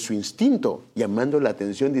en su instinto, llamando la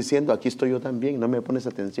atención, diciendo, aquí estoy yo también, no me pones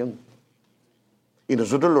atención. Y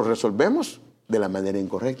nosotros lo resolvemos de la manera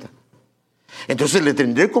incorrecta. Entonces le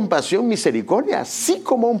tendré compasión, misericordia, así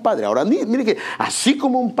como un padre. Ahora mire que así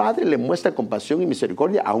como un padre le muestra compasión y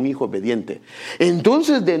misericordia a un hijo obediente.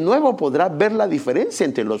 Entonces de nuevo podrá ver la diferencia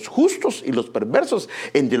entre los justos y los perversos,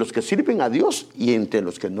 entre los que sirven a Dios y entre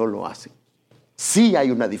los que no lo hacen. Sí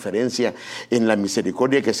hay una diferencia en la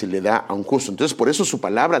misericordia que se le da a un justo. Entonces por eso su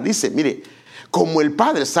palabra dice, mire, como el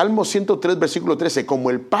Padre, Salmo 103, versículo 13, como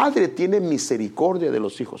el Padre tiene misericordia de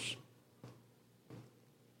los hijos.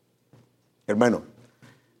 Hermano,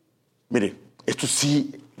 mire, esto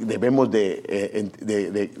sí debemos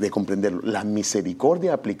de comprenderlo. La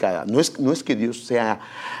misericordia aplicada, no es que Dios sea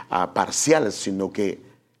parcial, sino que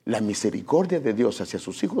la misericordia de Dios hacia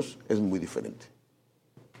sus hijos es muy diferente.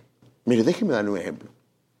 Mire, déjeme darle un ejemplo.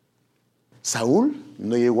 Saúl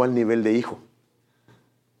no llegó al nivel de hijo,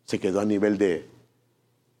 se quedó a nivel de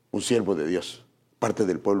un siervo de Dios, parte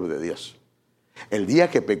del pueblo de Dios. El día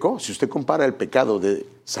que pecó, si usted compara el pecado de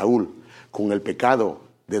Saúl con el pecado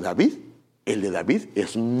de David, el de David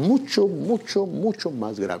es mucho, mucho, mucho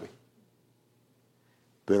más grave.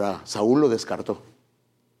 Pero a Saúl lo descartó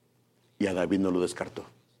y a David no lo descartó.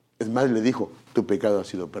 Es más, le dijo, tu pecado ha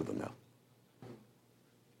sido perdonado.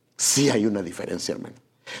 Sí hay una diferencia, hermano.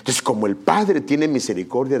 Entonces, como el Padre tiene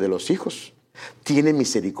misericordia de los hijos, tiene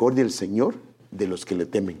misericordia el Señor de los que le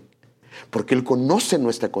temen. Porque Él conoce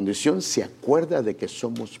nuestra condición, se acuerda de que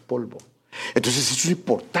somos polvo. Entonces eso es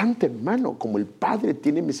importante, hermano. Como el Padre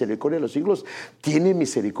tiene misericordia de los hijos, tiene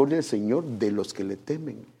misericordia el Señor de los que le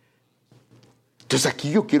temen. Entonces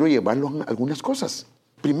aquí yo quiero llevarlo a algunas cosas.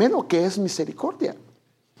 Primero, ¿qué es misericordia?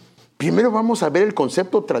 Primero vamos a ver el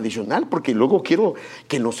concepto tradicional, porque luego quiero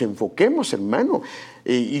que nos enfoquemos, hermano,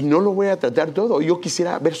 y no lo voy a tratar todo. Yo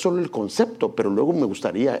quisiera ver solo el concepto, pero luego me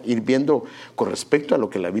gustaría ir viendo con respecto a lo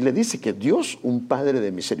que la Biblia dice, que Dios, un Padre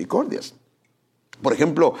de misericordias. Por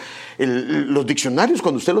ejemplo, los diccionarios,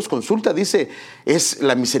 cuando usted los consulta, dice,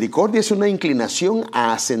 la misericordia es una inclinación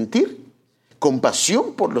a sentir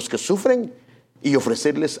compasión por los que sufren y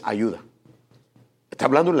ofrecerles ayuda. Está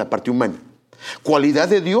hablando en la parte humana. Cualidad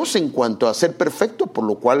de Dios en cuanto a ser perfecto, por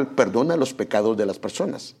lo cual perdona los pecados de las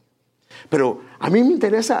personas. Pero a mí me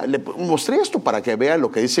interesa, le mostré esto para que vea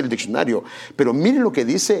lo que dice el diccionario, pero mire lo que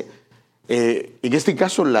dice, en este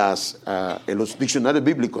caso en los diccionarios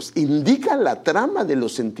bíblicos, indica la trama de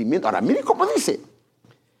los sentimientos. Ahora, mire cómo dice,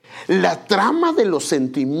 la trama de los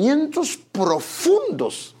sentimientos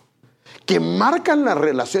profundos que marcan las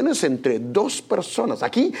relaciones entre dos personas.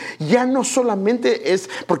 Aquí ya no solamente es,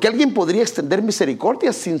 porque alguien podría extender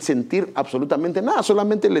misericordia sin sentir absolutamente nada,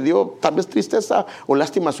 solamente le dio tal vez tristeza o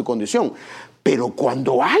lástima a su condición. Pero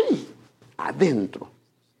cuando hay adentro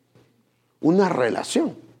una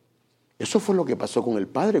relación, eso fue lo que pasó con el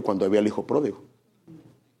padre cuando había el hijo pródigo.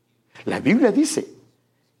 La Biblia dice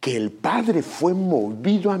que el padre fue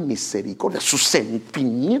movido a misericordia, sus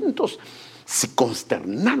sentimientos se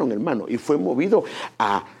consternaron, hermano, y fue movido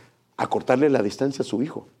a cortarle la distancia a su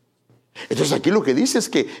hijo. Entonces aquí lo que dice es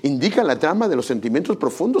que indica la trama de los sentimientos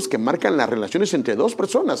profundos que marcan las relaciones entre dos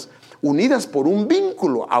personas unidas por un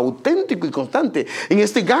vínculo auténtico y constante. En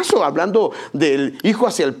este caso, hablando del hijo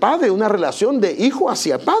hacia el padre, una relación de hijo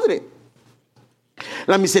hacia padre.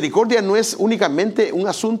 La misericordia no es únicamente un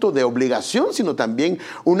asunto de obligación, sino también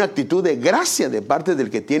una actitud de gracia de parte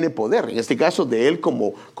del que tiene poder, en este caso de Él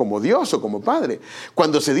como Dios o como Padre.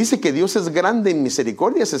 Cuando se dice que Dios es grande en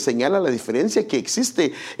misericordia, se señala la diferencia que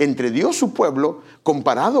existe entre Dios, su pueblo,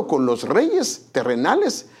 comparado con los reyes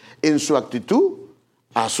terrenales en su actitud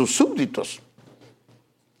a sus súbditos.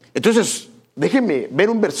 Entonces, déjenme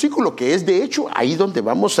ver un versículo que es de hecho ahí donde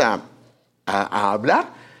vamos a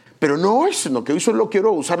hablar. Pero no hoy, sino que hoy solo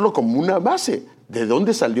quiero usarlo como una base de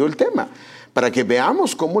dónde salió el tema, para que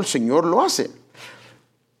veamos cómo el Señor lo hace.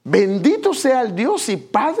 Bendito sea el Dios y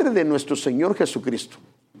Padre de nuestro Señor Jesucristo.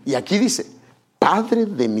 Y aquí dice, Padre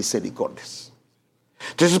de misericordias.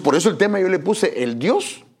 Entonces, por eso el tema yo le puse el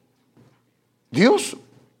Dios,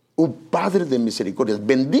 un Padre de misericordias.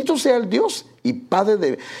 Bendito sea el Dios y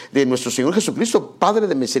Padre de nuestro Señor Jesucristo, Padre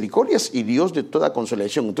de misericordias y Dios de toda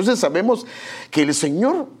consolación. Entonces sabemos que el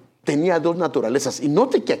Señor tenía dos naturalezas. Y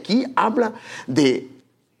note que aquí habla de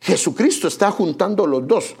Jesucristo, está juntando los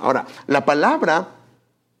dos. Ahora, la palabra,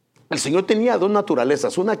 el Señor tenía dos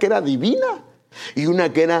naturalezas, una que era divina y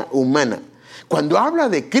una que era humana. Cuando habla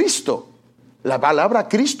de Cristo, la palabra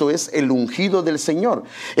Cristo es el ungido del Señor.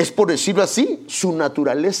 Es, por decirlo así, su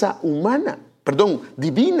naturaleza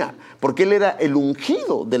divina, porque Él era el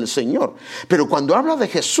ungido del Señor. Pero cuando habla de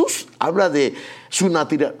Jesús, habla de su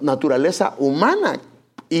naturaleza humana,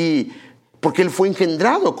 y porque Él fue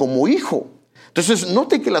engendrado como hijo. Entonces,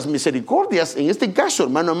 note que las misericordias, en este caso,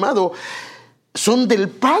 hermano amado, son del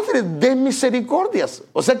Padre de misericordias.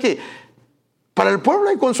 O sea que para el pueblo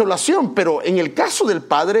hay consolación, pero en el caso del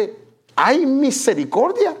Padre hay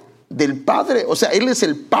misericordia del Padre. O sea, Él es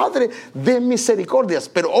el Padre de misericordias.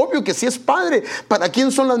 Pero obvio que si es Padre, ¿para quién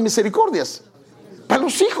son las misericordias? Para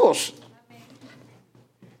los hijos.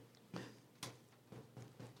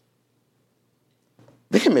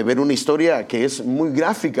 Déjeme ver una historia que es muy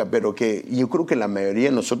gráfica, pero que yo creo que la mayoría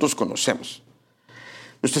de nosotros conocemos.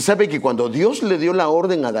 Usted sabe que cuando Dios le dio la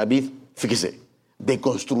orden a David, fíjese, de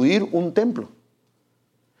construir un templo,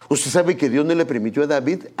 usted sabe que Dios no le permitió a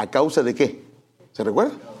David a causa de ¿qué? ¿Se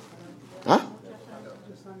recuerda? ¿Ah?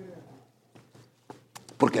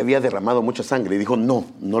 Porque había derramado mucha sangre y dijo, no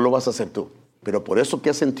lo vas a hacer tú. Pero por eso que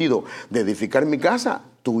has sentido de edificar mi casa,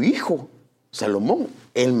 tu hijo, Salomón,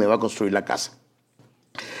 él me va a construir la casa.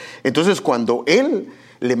 Entonces, cuando él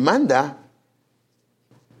le manda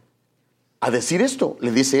a decir esto,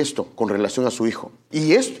 le dice esto con relación a su hijo.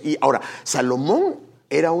 Y ahora, Salomón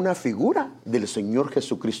era una figura del Señor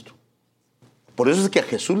Jesucristo. Por eso es que a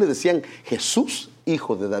Jesús le decían Jesús,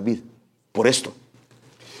 hijo de David. Por esto.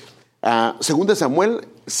 Según Samuel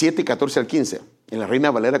 7, 14 al 15, en la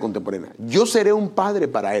Reina Valera contemporánea. Yo seré un padre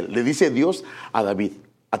para él, le dice Dios a David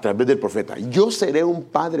a través del profeta. Yo seré un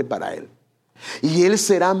padre para él. Y él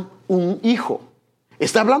será un hijo.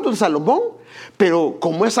 Está hablando de Salomón, pero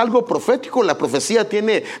como es algo profético, la profecía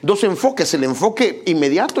tiene dos enfoques, el enfoque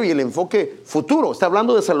inmediato y el enfoque futuro. Está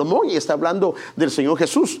hablando de Salomón y está hablando del Señor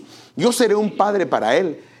Jesús. Yo seré un padre para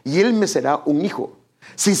él y él me será un hijo.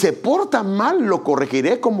 Si se porta mal, lo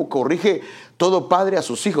corregiré como corrige todo padre a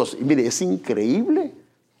sus hijos. Y mire, es increíble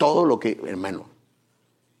todo lo que, hermano.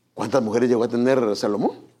 ¿Cuántas mujeres llegó a tener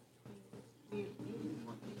Salomón?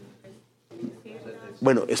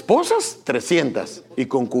 Bueno, esposas, 300. Y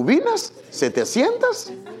concubinas,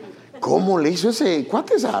 700. ¿Cómo le hizo ese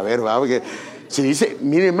cuate? A ver, va, porque si dice,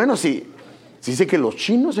 mire, hermano, si dice que los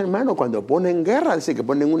chinos, hermano, cuando ponen guerra, dice que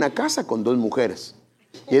ponen una casa con 2 mujeres.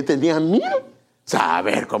 Y él tenía 1000. A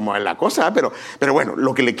ver cómo es la cosa, pero bueno,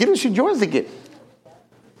 lo que le quiero decir yo es de que,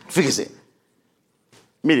 fíjese,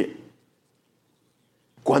 mire,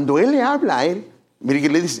 cuando él le habla a él, mire que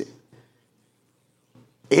le dice,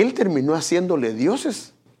 él terminó haciéndole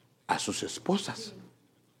dioses a sus esposas.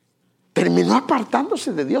 Terminó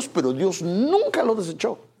apartándose de Dios, pero Dios nunca lo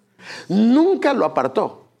desechó. Nunca lo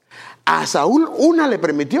apartó. A Saúl una le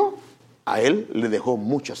permitió, a él le dejó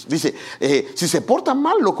muchas. Dice, si se porta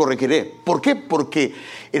mal, lo corregiré. ¿Por qué? Porque,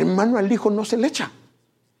 hermano, al hijo no se le echa.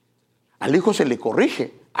 Al hijo se le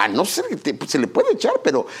corrige. A no ser que se le puede echar,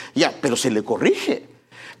 pero se le corrige.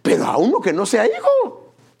 Pero a uno que no sea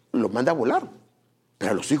hijo, lo manda a volar.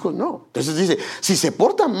 Pero a los hijos no. Entonces dice, si se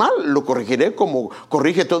porta mal, lo corregiré como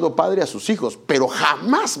corrige todo padre a sus hijos. Pero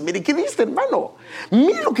jamás, mire qué dice, hermano.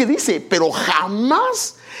 Mire lo que dice, pero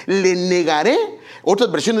jamás le negaré.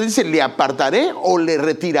 Otras versiones dicen, le apartaré o le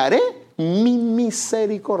retiraré mi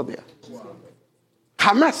misericordia.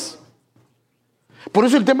 Jamás. Por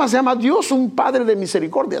eso el tema se llama Dios, un Padre de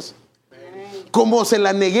misericordias. Como se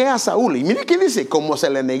la negué a Saúl. Y mire qué dice, como se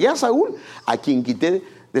la negué a Saúl, a quien quité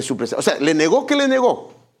de su presencia. O sea, ¿le negó? ¿Qué le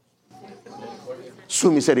negó?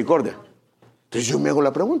 Su misericordia. Entonces yo me hago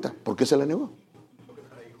la pregunta, ¿por qué se la negó?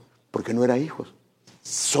 Porque no era hijo.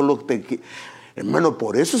 Hermano,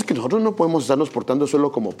 por eso es que nosotros no podemos estarnos portando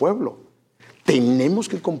solo como pueblo. Tenemos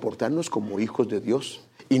que comportarnos como hijos de Dios.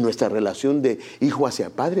 Y nuestra relación de hijo hacia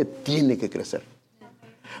padre tiene que crecer.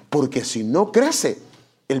 Porque si no crece,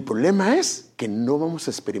 el problema es que no vamos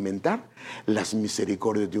a experimentar las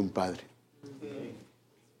misericordias de un padre.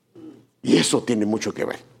 Y eso tiene mucho que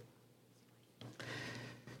ver.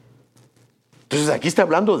 Entonces aquí está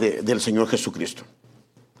hablando del Señor Jesucristo.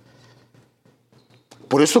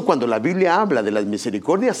 Por eso cuando la Biblia habla de las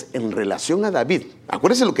misericordias en relación a David,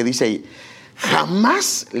 acuérdense lo que dice ahí: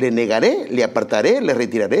 jamás le negaré, le apartaré, le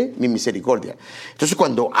retiraré mi misericordia. Entonces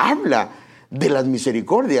cuando habla de las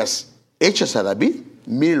misericordias hechas a David,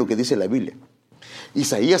 mire lo que dice la Biblia.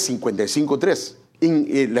 Isaías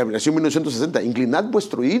 55:3, la versión 1960: inclinad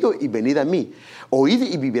vuestro oído y venid a mí, oíd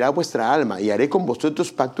y vivirá vuestra alma, y haré con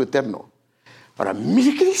vosotros pacto eterno. Ahora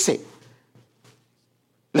mire qué dice.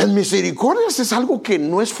 Las misericordias es algo que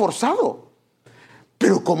no es forzado,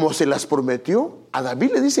 pero como se las prometió a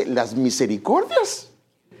David, le dice las misericordias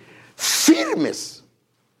firmes.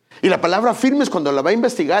 Y la palabra firmes, cuando la va a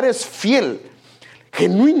investigar, es fiel,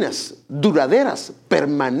 genuinas, duraderas,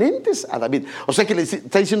 permanentes a David. O sea que le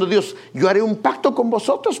está diciendo Dios: yo haré un pacto con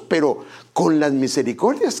vosotros, pero con las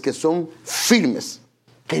misericordias que son firmes,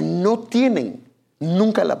 que no tienen,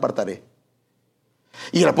 nunca la apartaré.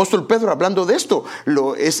 Y el apóstol Pedro, hablando de esto,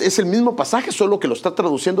 es el mismo pasaje, solo que lo está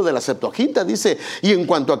traduciendo de la Septuaginta. Dice: y en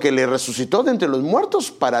cuanto a que le resucitó de entre los muertos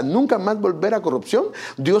para nunca más volver a corrupción,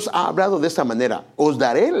 Dios ha hablado de esta manera: os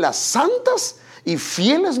daré las santas y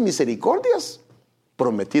fieles misericordias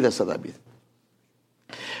prometidas a David.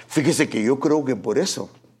 Fíjese que yo creo que por eso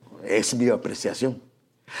es mi apreciación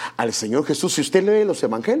al Señor Jesús. Si usted lee los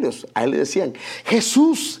evangelios, a él le decían: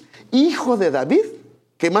 Jesús, hijo de David.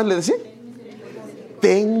 ¿Qué más le decían?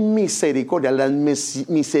 Ten misericordia, las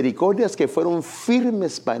misericordias que fueron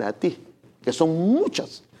firmes para ti, que son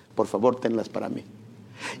muchas, por favor tenlas para mí.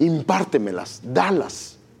 Impártemelas,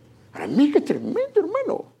 dalas. Para mí qué tremendo,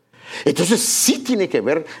 hermano. Entonces sí tiene que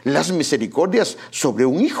ver las misericordias sobre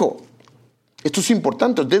un hijo. Esto es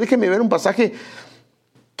importante. Usted déjeme ver un pasaje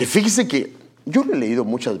que fíjese que yo lo he leído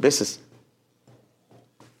muchas veces,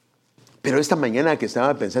 pero esta mañana que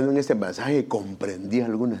estaba pensando en este pasaje comprendí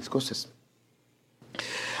algunas cosas.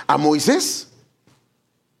 A Moisés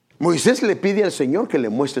le pide al Señor que le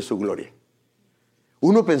muestre su gloria.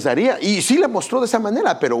 Uno pensaría, y sí le mostró de esa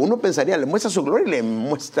manera, pero uno pensaría, le muestra su gloria y le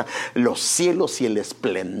muestra los cielos y el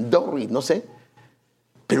esplendor y no sé.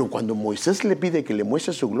 Pero cuando Moisés le pide que le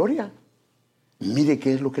muestre su gloria, mire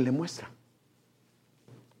qué es lo que le muestra.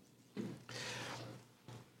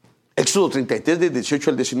 Éxodo 33, de 18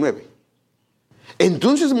 al 19.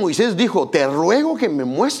 Entonces Moisés dijo: te ruego que me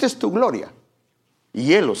muestres tu gloria.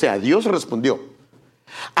 Y él, o sea, Dios respondió: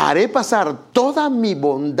 haré pasar toda mi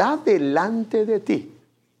bondad delante de ti.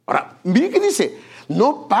 Ahora, mire qué dice: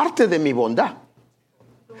 no parte de mi bondad,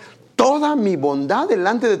 toda mi bondad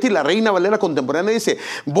delante de ti. La Reina Valera contemporánea dice: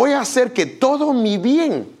 voy a hacer que todo mi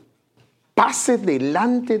bien pase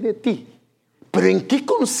delante de ti. Pero ¿en qué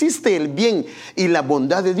consiste el bien y la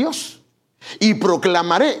bondad de Dios? Y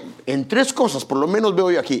proclamaré, en tres cosas por lo menos veo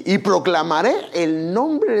yo aquí, y proclamaré el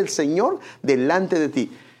nombre del Señor delante de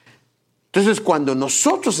ti. Entonces cuando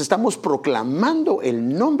nosotros estamos proclamando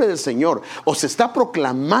el nombre del Señor, o se está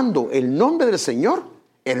proclamando el nombre del Señor,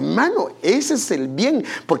 hermano, ese es el bien,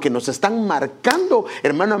 porque nos están marcando,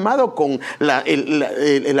 hermano amado, con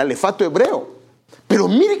el alefato hebreo. Pero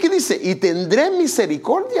mire que dice: y tendré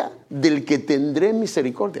misericordia del que tendré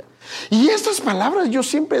misericordia. Y estas palabras yo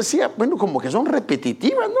siempre decía, bueno, como que son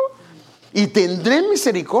repetitivas, ¿no? Y tendré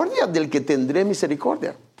misericordia del que tendré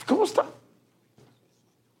misericordia. ¿Cómo está?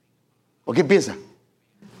 ¿O qué piensa?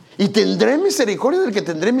 Y tendré misericordia del que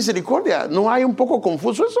tendré misericordia. ¿No hay un poco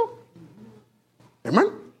confuso eso,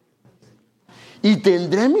 hermano? Y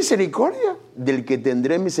tendré misericordia del que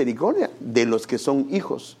tendré misericordia de los que son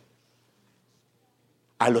hijos,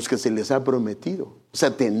 a los que se les ha prometido. O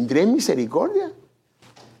sea, tendré misericordia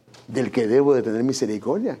del que debo de tener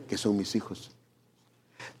misericordia, que son mis hijos.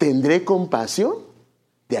 Tendré compasión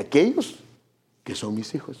de aquellos que son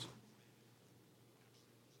mis hijos.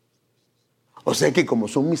 O sea que como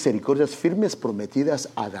son misericordias firmes prometidas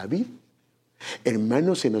a David,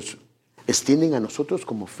 hermanos, se nos extienden a nosotros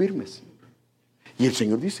como firmes. Y el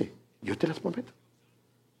Señor dice: yo te las prometo.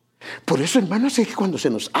 Por eso, hermanos, es que cuando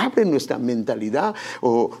se nos abre nuestra mentalidad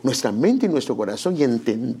o nuestra mente y nuestro corazón y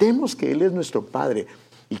entendemos que Él es nuestro Padre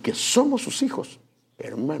y que somos sus hijos,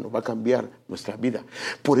 hermano, va a cambiar nuestra vida.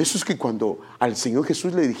 Por eso es que cuando al Señor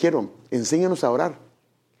Jesús le dijeron: enséñanos a orar,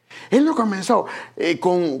 Él no comenzó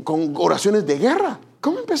con oraciones de guerra.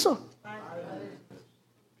 ¿Cómo empezó?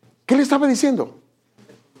 ¿Qué le estaba diciendo?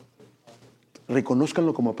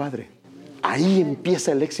 Reconózcanlo como padre. Ahí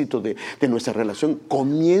empieza el éxito de nuestra relación.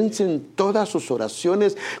 Comiencen todas sus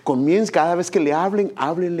oraciones. Cada vez que le hablen,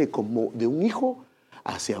 háblenle como de un hijo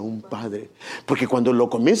hacia un padre. Porque cuando lo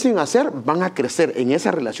comiencen a hacer, van a crecer en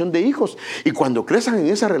esa relación de hijos. Y cuando crezcan en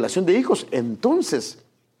esa relación de hijos, entonces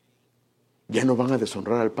ya no van a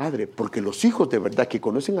deshonrar al padre. Porque los hijos de verdad que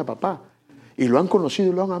conocen a papá y lo han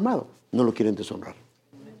conocido y lo han amado, no lo quieren deshonrar.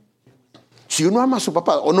 Si uno ama a su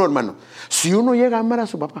papá, o no, hermano, si uno llega a amar a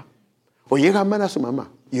su papá o llega a amar a su mamá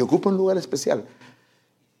y ocupa un lugar especial,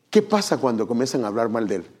 ¿qué pasa cuando comienzan a hablar mal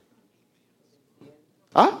de él?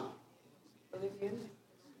 ¿Ah?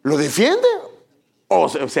 ¿Lo defiende? ¿O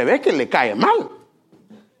se ve que le cae mal?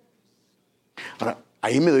 Ahora,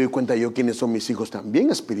 ahí me doy cuenta yo quiénes son mis hijos también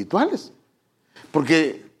espirituales.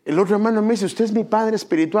 Porque el otro hermano me dice, usted es mi padre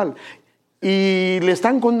espiritual. Y le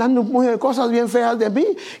están contando muchas cosas bien feas de mí.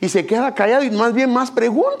 Y se queda callado y más bien más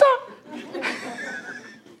pregunta.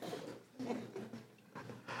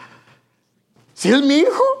 Si es mi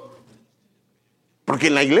hijo. Porque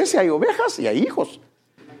en la iglesia hay ovejas y hay hijos.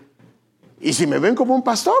 Y si me ven como un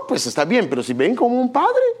pastor, pues está bien. Pero si me ven como un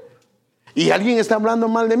padre y alguien está hablando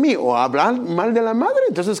mal de mí o hablan mal de la madre,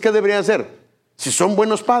 entonces ¿qué debería hacer? Si son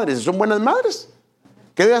buenos padres, si son buenas madres,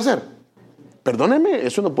 ¿qué debe hacer? Perdóneme,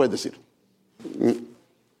 eso no puedes decir.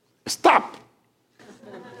 Stop.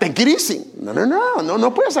 Take it easy.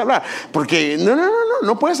 No puedes hablar. Porque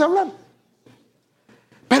no puedes hablar.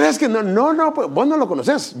 Pero es que vos no lo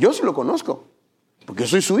conoces. Yo sí lo conozco. Porque yo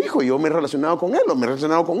soy su hijo y yo me he relacionado con él o me he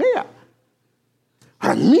relacionado con ella.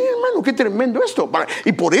 Para mí, hermano, qué tremendo esto.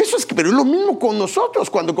 Y por eso es que, pero es lo mismo con nosotros.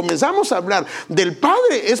 Cuando comenzamos a hablar del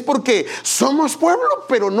Padre, es porque somos pueblo,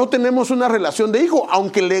 pero no tenemos una relación de hijo,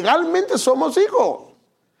 aunque legalmente somos hijos.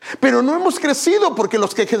 Pero no hemos crecido, porque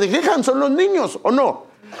los que se quejan son los niños, ¿o no?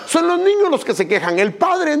 Son los niños los que se quejan. El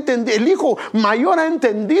padre, el hijo mayor ha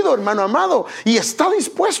entendido, hermano amado, y está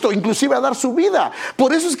dispuesto inclusive a dar su vida.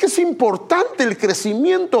 Por eso es que es importante el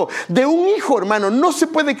crecimiento de un hijo, hermano. No se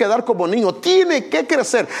puede quedar como niño. Tiene que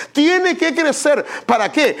crecer.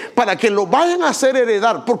 ¿Para qué? Para que lo vayan a hacer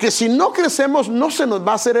heredar. Porque si no crecemos, no se nos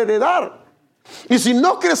va a hacer heredar. Y si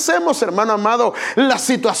no crecemos, hermano amado, las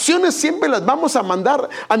situaciones siempre las vamos a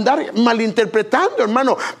andar malinterpretando,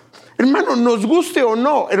 hermano. Hermano, nos guste o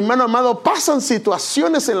no, hermano amado, pasan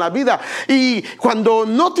situaciones en la vida. Y cuando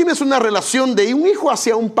no tienes una relación de un hijo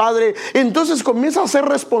hacia un padre, entonces comienzas a ser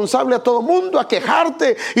responsable a todo mundo, a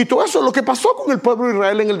quejarte y todo eso. Lo que pasó con el pueblo de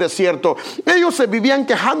Israel en el desierto, ellos se vivían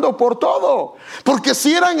quejando por todo, porque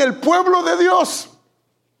si eran el pueblo de Dios,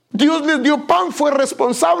 Dios les dio pan, fue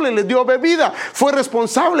responsable, les dio bebida, fue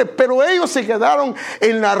responsable, pero ellos se quedaron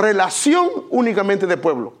en la relación únicamente de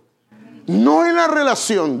pueblo, no en la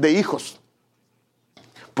relación de hijos.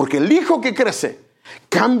 Porque el hijo que crece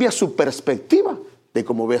cambia su perspectiva de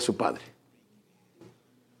cómo ve a su padre.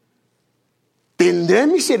 ¿Tendré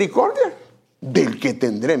misericordia? Del que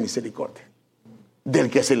tendré misericordia, del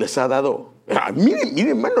que se les ha dado. Miren,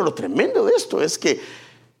 hermano, lo tremendo de esto es que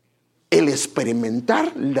el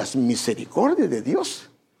experimentar las misericordias de Dios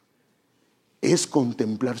es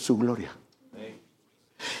contemplar su gloria.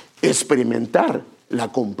 Experimentar la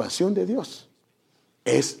compasión de Dios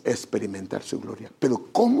es experimentar su gloria. Pero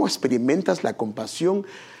 ¿cómo experimentas la compasión?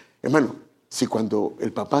 Hermano, si cuando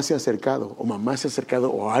el papá se ha acercado o mamá se ha acercado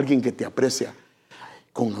o alguien que te aprecia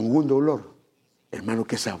con algún dolor, hermano,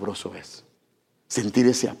 qué sabroso es sentir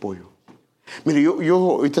ese apoyo. Mire, yo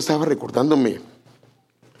ahorita estaba recordándome.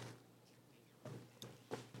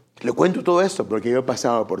 Le cuento todo esto porque yo he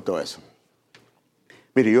pasado por todo eso.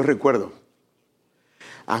 Mire, yo recuerdo,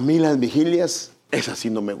 a mí las vigilias, esas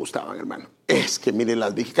sí no me gustaban, hermano. Es que, mire,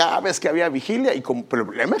 cada vez que había vigilia, pero el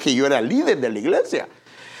problema es que yo era líder de la iglesia.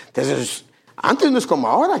 Entonces, antes no es como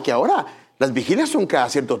ahora, que ahora las vigilias son cada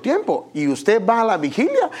cierto tiempo. Y usted va a la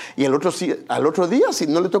vigilia y al otro día, si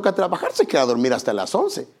no le toca trabajar, se queda a dormir hasta las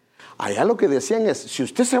 11. Allá lo que decían es, si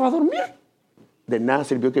usted se va a dormir, de nada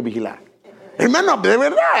sirvió que vigilar. Hermano, de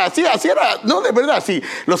verdad, así era. No, de verdad, sí.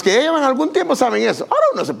 Los que ya llevan algún tiempo saben eso. Ahora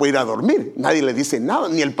uno se puede ir a dormir. Nadie le dice nada,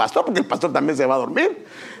 ni el pastor, porque el pastor también se va a dormir.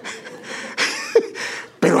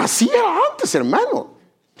 Pero así era antes, hermano.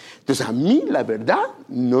 Entonces, a mí, la verdad,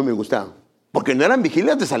 no me gustaba. Porque no eran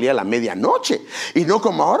vigilias de salir a la medianoche. Y no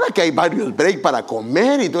como ahora que hay varios breaks para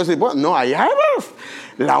comer y todo eso. No, allá era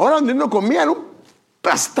la hora donde uno comía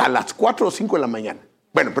hasta las 4 o 5 de la mañana.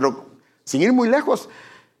 Bueno, pero sin ir muy lejos.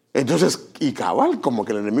 Entonces, y cabal, como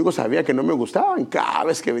que el enemigo sabía que no me gustaban. Cada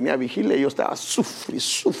vez que venía a vigilia yo estaba sufre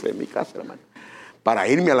en mi casa, hermano. para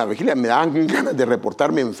irme a la vigilia. Me daban ganas de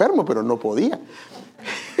reportarme enfermo, pero no podía.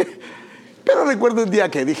 Pero recuerdo un día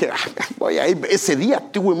que dije, voy a ir. Ese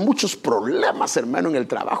día tuve muchos problemas, hermano, en el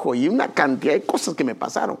trabajo y una cantidad de cosas que me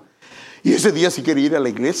pasaron. Y ese día sí quería ir a la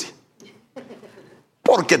iglesia.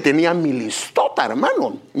 Porque tenía mi listota,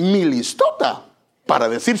 hermano, mi listota, para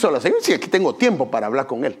decírselo a la Señora, si aquí tengo tiempo para hablar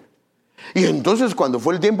con Él. Y entonces cuando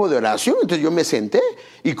fue el tiempo de oración, entonces yo me senté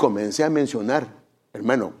y comencé a mencionar,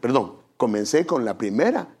 hermano, comencé con la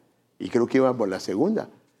primera y creo que iba por la segunda.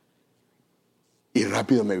 Y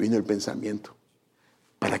rápido me vino el pensamiento,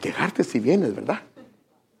 para quejarte si vienes, ¿verdad?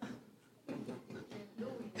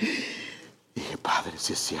 Dije, Padre,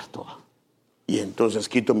 si es cierto. Y entonces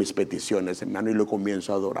quito mis peticiones, hermano, y lo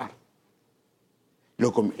comienzo a adorar.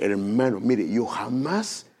 Hermano, mire, yo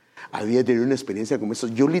jamás había tenido una experiencia como eso.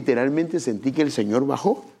 Yo literalmente sentí que el Señor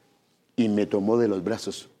bajó y me tomó de los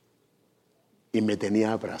brazos y me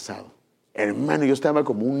tenía abrazado. Hermano, yo estaba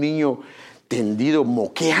como un niño tendido,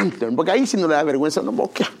 moqueante, porque ahí sí no le da vergüenza, no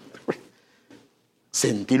moqueante.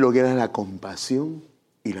 Sentí lo que era la compasión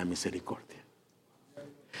y la misericordia.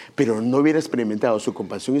 Pero no hubiera experimentado su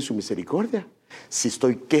compasión y su misericordia si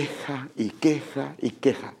estoy queja y queja y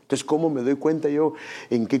queja. Entonces, ¿cómo me doy cuenta yo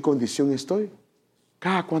en qué condición estoy?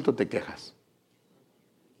 ¿Cada cuánto te quejas?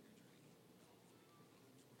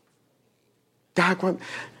 ¿Cada cuánto?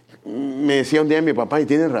 Me decía un día mi papá, y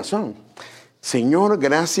tiene razón: Señor,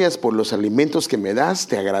 gracias por los alimentos que me das,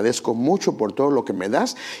 te agradezco mucho por todo lo que me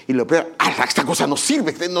das. Y lo peor, esta cosa no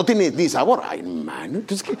sirve, no tiene ni sabor. Ay, hermano,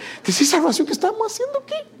 entonces, ¿qué es esa salvación que estamos haciendo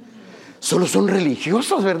aquí? Solo son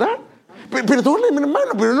religiosos, ¿verdad? Perdónenme,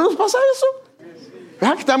 hermano, pero no nos pasa eso.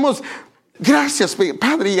 ¿Verdad? Estamos, gracias,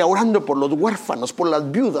 Padre, y orando por los huérfanos, por las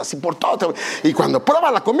viudas y por todo. Y cuando prueba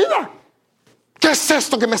la comida, ¿qué es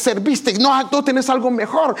esto que me serviste? No tenés algo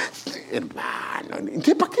mejor. Hermano,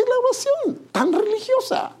 ¿para qué la oración tan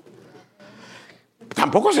religiosa?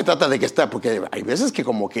 Tampoco se trata de que está, porque hay veces que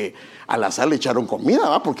como que a la sal le echaron comida,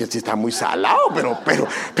 ¿va? Porque sí está muy salado,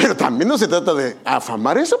 pero también no se trata de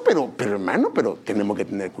afamar eso, pero hermano, tenemos que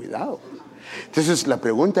tener cuidado. Entonces la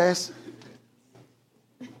pregunta es,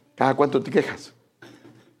 ¿cada cuánto te quejas?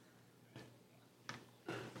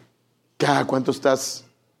 ¿Cada cuánto estás?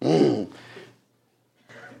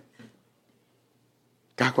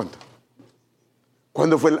 ¿Cada cuánto?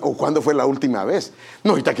 ¿Cuándo fue la última vez?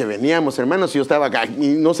 No, ahorita que veníamos, hermanos, yo estaba acá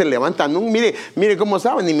y no se levantan. No, mire cómo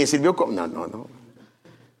estaban, ni me sirvió. No.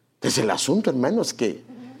 Entonces el asunto, hermanos, es que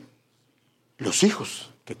los hijos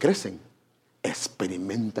que crecen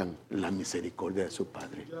experimentan la misericordia de su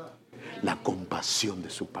padre, la compasión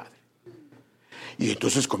de su padre. Y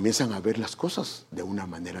entonces comienzan a ver las cosas de una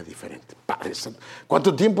manera diferente. Padre Santo,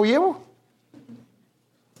 ¿cuánto tiempo llevo?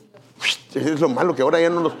 Es lo malo que ahora ya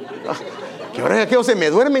no los... Que ahora ya se me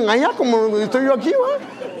duermen allá como estoy yo aquí, ¿va?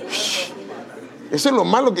 Eso es lo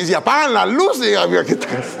malo, que se apagan la luz y...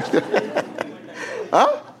 ¿Ah?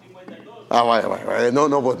 Vaya.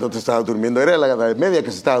 No, pues no te estaba durmiendo. Era la media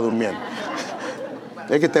que se estaba durmiendo.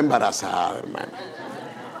 Es que está embarazada, hermano.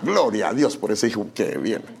 Gloria a Dios por ese hijo que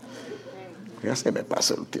viene. Ya se me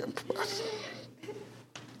pasa el tiempo.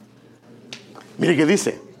 Mire qué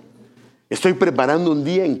dice: estoy preparando un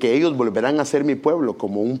día en que ellos volverán a ser mi pueblo,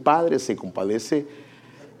 como un padre se compadece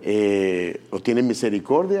o tiene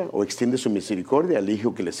misericordia o extiende su misericordia al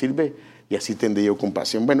hijo que le sirve, y así tendré yo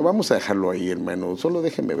compasión. Bueno, vamos a dejarlo ahí, hermano. Solo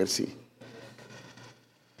déjenme ver si...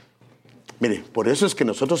 Mire, por eso es que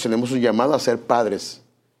nosotros tenemos un llamado a ser padres,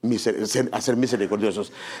 a ser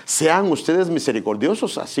misericordiosos. Sean ustedes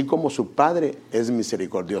misericordiosos, así como su Padre es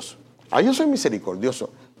misericordioso. Yo soy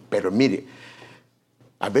misericordioso, pero mire,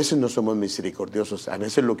 a veces no somos misericordiosos. A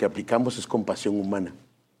veces lo que aplicamos es compasión humana.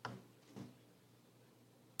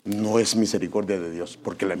 No es misericordia de Dios,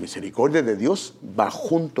 porque la misericordia de Dios va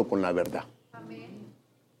junto con la verdad.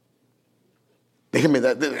 Déjeme,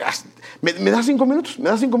 ¿me da 5 minutos? ¿Me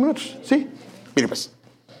da 5 minutos? Sí. Mire pues.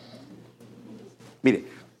 Mire,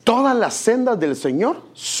 todas las sendas del Señor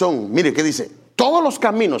son, mire qué dice, todos los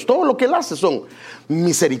caminos, todo lo que Él hace son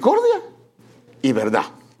misericordia y verdad.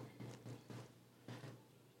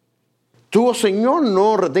 Tú, oh Señor,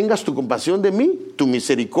 no retengas tu compasión de mí, tu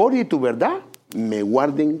misericordia y tu verdad me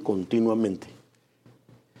guarden continuamente.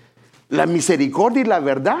 La misericordia y la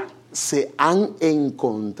verdad se han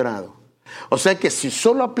encontrado. O sea que si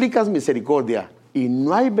solo aplicas misericordia y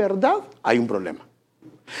no hay verdad, hay un problema.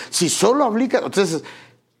 Si solo aplicas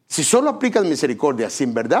misericordia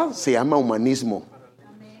sin verdad, se llama humanismo.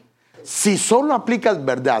 Si solo aplicas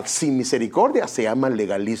verdad sin misericordia, se llama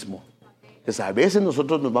legalismo. Entonces, a veces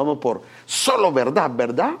nosotros nos vamos por solo verdad,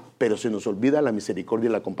 verdad, pero se nos olvida la misericordia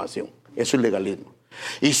y la compasión. Eso es legalismo.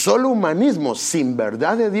 Y solo humanismo sin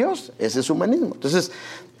verdad de Dios, ese es humanismo. Entonces,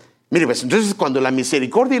 mire, pues, entonces cuando la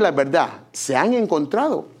misericordia y la verdad se han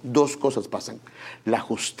encontrado, dos cosas pasan. La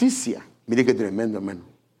justicia, mire qué tremendo, hermano,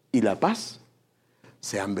 y la paz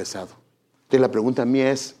se han besado. Entonces la pregunta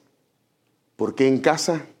mía es, ¿por qué en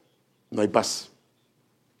casa no hay paz?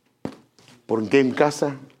 ¿Por qué en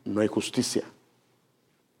casa no hay justicia?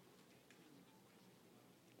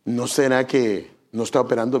 ¿No será que no está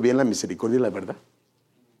operando bien la misericordia y la verdad?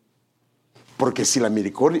 Porque si la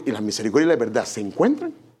misericordia y la verdad se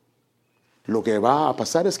encuentran, lo que va a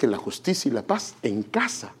pasar es que la justicia y la paz en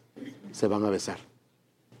casa se van a besar.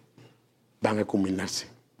 Van a culminarse.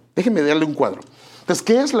 Déjenme darle un cuadro. Entonces,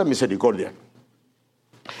 ¿qué es la misericordia?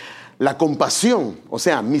 La compasión, o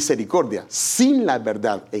sea, misericordia, sin la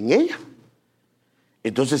verdad en ella.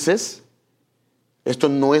 Entonces esto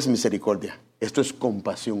no es misericordia, esto es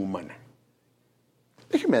compasión humana.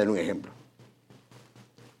 Déjeme dar un ejemplo.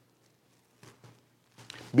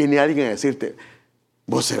 Viene alguien a decirte,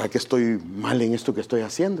 ¿vos será que estoy mal en esto que estoy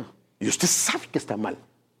haciendo? Y usted sabe que está mal.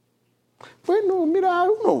 Bueno, mira,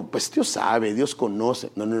 uno, pues Dios sabe, Dios conoce.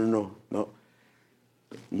 No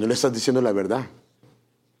le estás diciendo la verdad.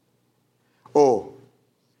 O,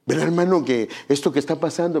 ¿verdad, hermano, que esto que está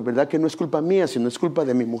pasando, verdad que no es culpa mía, sino es culpa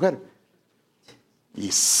de mi mujer?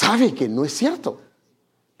 Y sabe que no es cierto.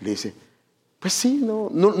 Le dice, pues sí, no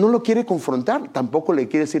lo quiere confrontar, tampoco le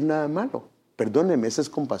quiere decir nada malo. Perdóneme, esa es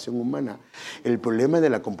compasión humana. El problema de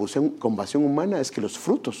la compasión humana es que los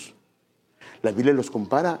frutos, la Biblia los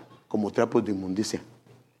compara como trapos de inmundicia.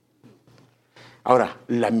 Ahora,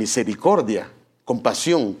 la misericordia,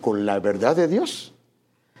 compasión con la verdad de Dios.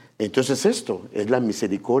 Entonces esto es la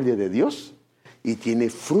misericordia de Dios y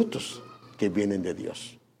tiene frutos que vienen de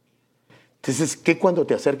Dios. Entonces, ¿qué cuando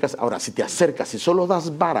te acercas? Ahora, si te acercas y solo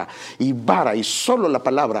das vara y solo la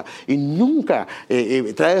palabra y nunca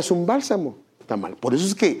traes un bálsamo, está mal. Por eso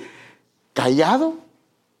es que callado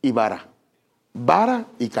y vara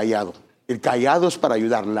y callado. El callado es para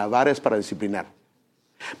ayudar, la vara es para disciplinar.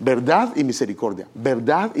 Verdad y misericordia,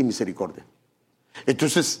 verdad y misericordia.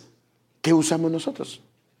 Entonces, ¿qué usamos nosotros?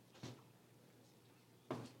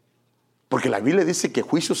 Porque la Biblia dice que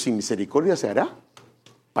juicio sin misericordia se hará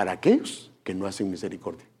para aquellos que no hacen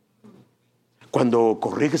misericordia. Cuando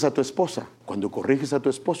corriges a tu esposa, cuando corriges a tu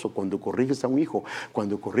esposo, cuando corriges a un hijo,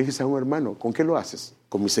 cuando corriges a un hermano, ¿con qué lo haces?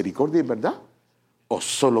 ¿Con misericordia y verdad? ¿O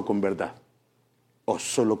solo con verdad? ¿O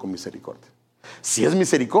solo con misericordia? Si es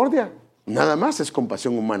misericordia, nada más es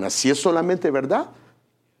compasión humana. Si es solamente verdad,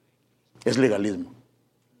 es legalismo.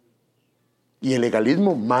 Y el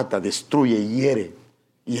legalismo mata, destruye, hiere.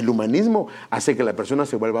 Y el humanismo hace que la persona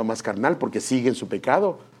se vuelva más carnal porque sigue en su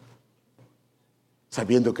pecado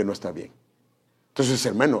sabiendo que no está bien. Entonces,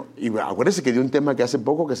 hermano, y acuérdese que di un tema que hace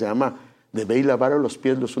poco que se llama debéis lavar los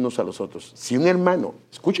pies los unos a los otros. Si un hermano,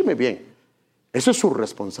 escúcheme bien, eso es su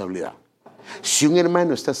responsabilidad. Si un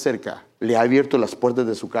hermano está cerca, le ha abierto las puertas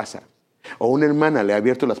de su casa, o una hermana le ha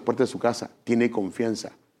abierto las puertas de su casa, tiene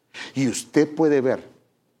confianza, y usted puede ver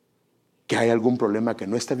que hay algún problema que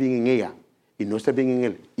no está bien en ella, y no está bien en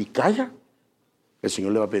él, y calla, el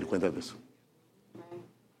Señor le va a pedir cuentas de eso.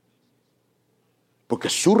 Porque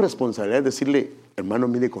su responsabilidad es decirle, hermano,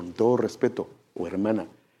 mire, con todo respeto, o hermana,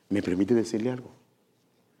 ¿me permite decirle algo?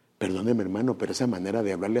 Perdóneme, hermano, pero esa manera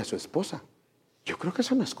de hablarle a su esposa, yo creo que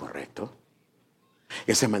eso no es correcto.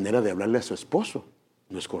 Esa manera de hablarle a su esposo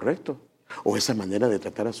no es correcto. O esa manera de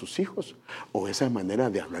tratar a sus hijos, o esa manera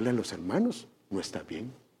de hablarle a los hermanos, no está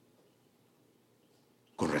bien.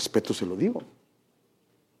 Con respeto se lo digo.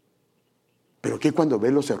 Pero ¿qué cuando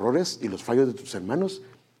ves los errores y los fallos de tus hermanos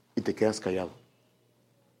y te quedas callado?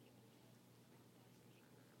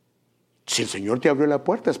 Si el Señor te abrió la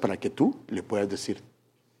puerta es para que tú le puedas decir,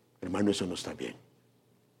 hermano, eso no está bien.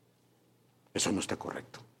 Eso no está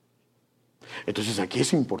correcto. Entonces aquí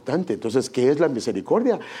es importante. Entonces, ¿qué es la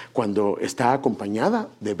misericordia? Cuando está acompañada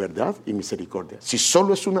de verdad y misericordia. Si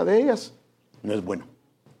solo es una de ellas, no es bueno,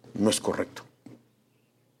 no es correcto.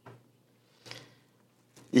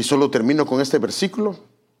 Y solo termino con este versículo.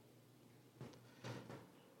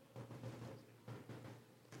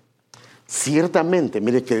 Ciertamente,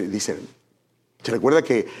 mire que dice, ¿se recuerda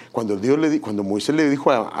que cuando Moisés le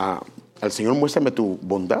dijo al Señor, muéstrame tu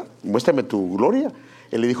bondad, muéstrame tu gloria?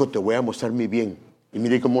 Él le dijo, te voy a mostrar mi bien. Y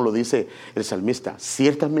mire cómo lo dice el salmista,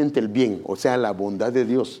 ciertamente el bien, o sea, la bondad de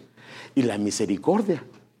Dios y la misericordia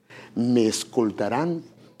me escoltarán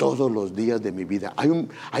todos los días de mi vida.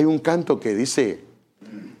 Hay un canto que dice,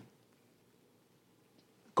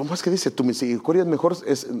 ¿Cómo es que dice? Tu misericordia es mejor,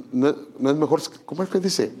 no es mejor, ¿cómo es que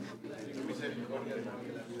dice?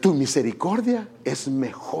 Tu misericordia es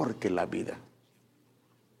mejor que la vida.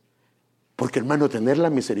 Porque, hermano, tener la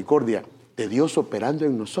misericordia de Dios operando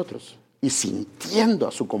en nosotros y sintiendo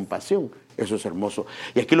a su compasión, eso es hermoso.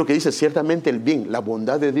 Y aquí lo que dice, ciertamente el bien, la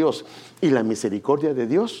bondad de Dios y la misericordia de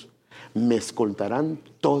Dios me escoltarán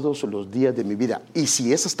todos los días de mi vida. Y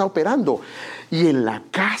si esa está operando, y en la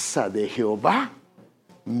casa de Jehová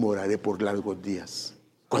moraré por largos días.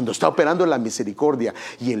 Cuando está operando la misericordia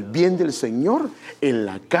y el bien del Señor, en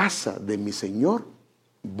la casa de mi Señor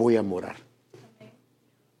voy a morar.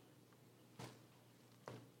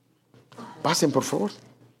 Pasen, por favor.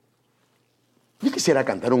 Yo quisiera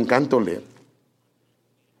cantar un canto,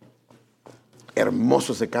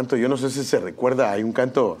 hermoso ese canto. Yo no sé si se recuerda, hay un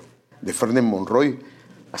canto de Fernand Monroy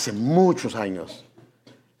hace muchos años.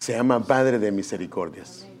 Se llama Padre de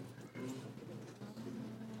Misericordias.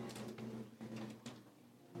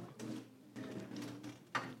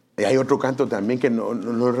 Y hay otro canto también que no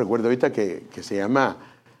lo recuerdo ahorita, que se llama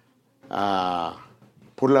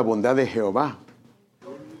Por la bondad de Jehová.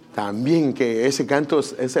 También, que ese canto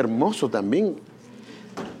es hermoso también.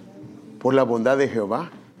 Por la bondad de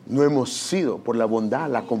Jehová no hemos sido, por la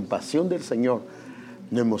bondad, la compasión del Señor,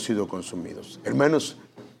 no hemos sido consumidos. Hermanos,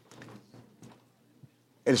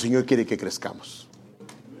 el Señor quiere que crezcamos,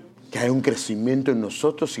 que haya un crecimiento en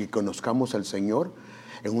nosotros y que conozcamos al Señor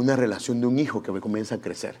en una relación de un hijo que comienza a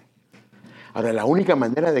crecer. Ahora, la única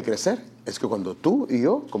manera de crecer es que cuando tú y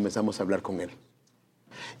yo comenzamos a hablar con Él.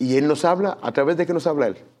 Y Él nos habla, ¿a través de qué nos habla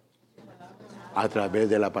Él? A través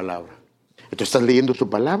de la palabra. Entonces estás leyendo su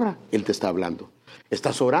palabra, Él te está hablando.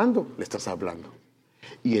 Estás orando, le estás hablando.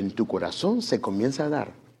 Y en tu corazón se comienza a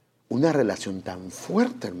dar una relación tan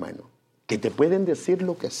fuerte, hermano, que te pueden decir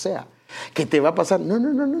lo que sea, que te va a pasar.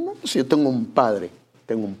 No. Si yo tengo un padre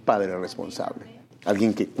responsable,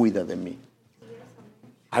 alguien que cuida de mí,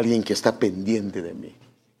 alguien que está pendiente de mí.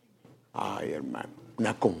 Ay, hermano,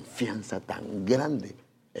 una confianza tan grande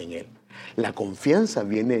en Él. La confianza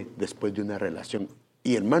viene después de una relación.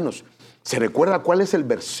 Y, hermanos, ¿se recuerda cuál es el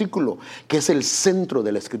versículo que es el centro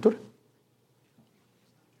de la Escritura?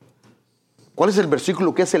 ¿Cuál es el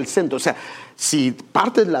versículo que es el centro? O sea, si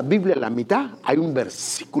partes la Biblia a la mitad, hay un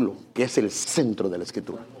versículo que es el centro de la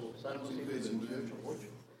Escritura.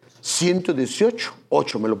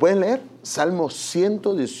 118:8. ¿Me lo pueden leer? Salmo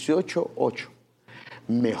 118:8.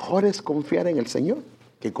 Mejor es confiar en el Señor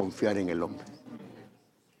que confiar en el hombre.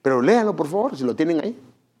 Pero léanlo, por favor, si lo tienen ahí.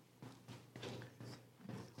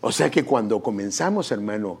 O sea que cuando comenzamos,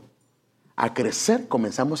 hermano, a crecer,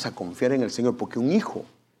 comenzamos a confiar en el Señor, porque un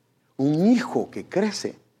hijo que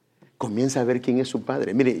crece, comienza a ver quién es su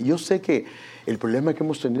padre. Mire, yo sé que el problema que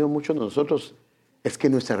hemos tenido muchos de nosotros es que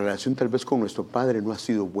nuestra relación tal vez con nuestro padre no ha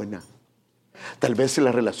sido buena. Tal vez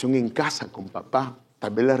la relación en casa con papá,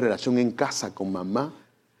 tal vez la relación en casa con mamá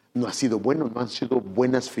no ha sido buena, no han sido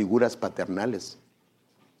buenas figuras paternales.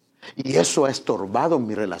 Y eso ha estorbado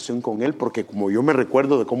mi relación con Él, porque como yo me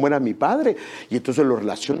recuerdo de cómo era mi padre, y entonces lo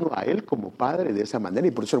relaciono a Él como padre de esa manera.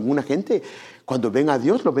 Y por eso alguna gente, cuando ven a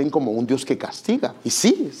Dios, lo ven como un Dios que castiga. Y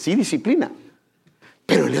sí disciplina.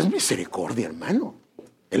 Pero Él es misericordia, hermano.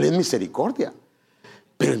 Él es misericordia.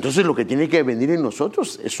 Pero entonces lo que tiene que venir en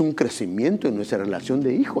nosotros es un crecimiento en nuestra relación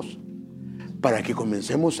de hijos, para que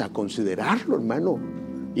comencemos a considerarlo, hermano,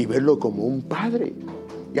 y verlo como un padre.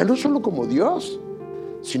 Ya no solo como Dios,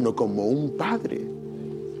 sino como un padre.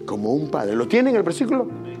 Como un padre. ¿Lo tienen el versículo?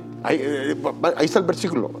 Ahí está el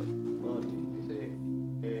versículo.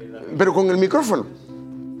 Pero con el micrófono.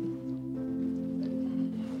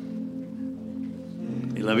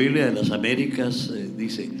 En la Biblia de las Américas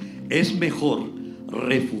dice: es mejor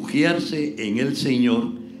refugiarse en el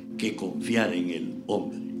Señor que confiar en el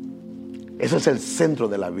hombre. Ese es el centro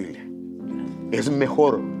de la Biblia. Es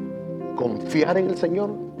mejor confiar en el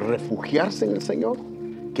Señor, refugiarse en el Señor,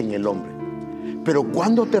 que en el hombre. Pero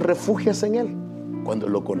 ¿cuándo te refugias en Él? Cuando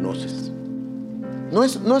lo conoces. No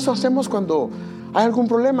eso hacemos cuando hay algún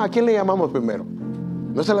problema. ¿A quién le llamamos primero?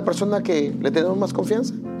 ¿No es a la persona que le tenemos más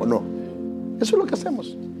confianza? ¿O no? Eso es lo que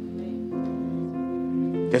hacemos.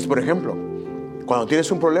 Es, por ejemplo, cuando tienes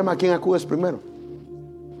un problema, ¿a quién acudes primero?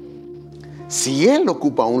 Si Él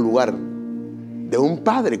ocupa un lugar de un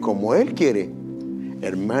padre como Él quiere,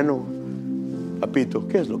 hermano, papito,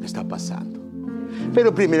 ¿qué es lo que está pasando?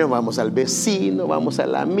 Pero primero vamos al vecino, vamos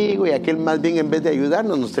al amigo, y aquel más bien, en vez de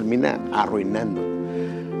ayudarnos, nos termina arruinando.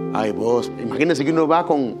 Ay, vos, imagínense que uno va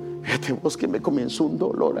con, fíjate vos, que me comenzó un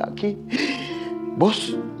dolor aquí.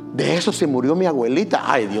 Vos, de eso se murió mi abuelita.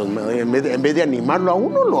 Ay, Dios mío, en vez de animarlo a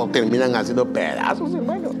uno, lo terminan haciendo pedazos,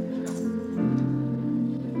 hermano.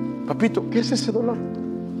 papito, ¿qué es ese dolor?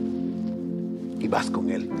 Y vas con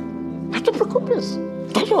él. No te preocupes.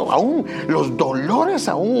 Todo, aún los dolores,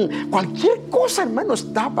 aún cualquier cosa, hermano,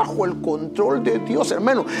 está bajo el control de Dios,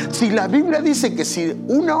 hermano. Si la Biblia dice que si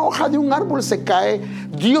una hoja de un árbol se cae,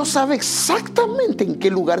 Dios sabe exactamente en qué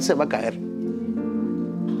lugar se va a caer.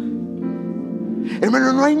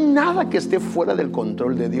 Hermano, no hay nada que esté fuera del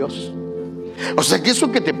control de Dios. O sea que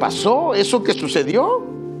eso que te pasó, eso que sucedió,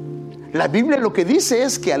 la Biblia lo que dice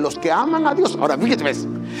es que a los que aman a Dios, ahora fíjate, ¿ves?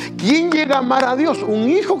 ¿Quién llega a amar a Dios? Un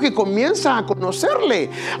hijo que comienza a conocerle.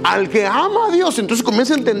 Al que ama a Dios, entonces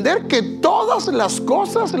comienza a entender que todas las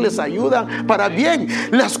cosas les ayudan para bien.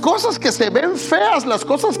 Las cosas que se ven feas, las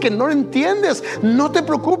cosas que no entiendes, no te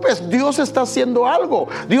preocupes. Dios está haciendo algo.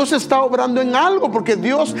 Dios está obrando en algo, porque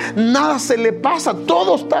Dios nada se le pasa.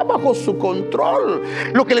 Todo está bajo su control.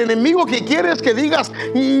 Lo que el enemigo que quiere es que digas,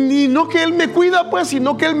 y no que Él me cuida, pues,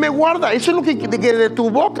 sino que Él me guarda. Eso es lo que de tu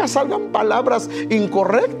boca salgan palabras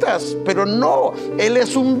incorrectas, pero no, Él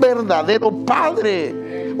es un verdadero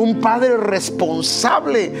padre, un padre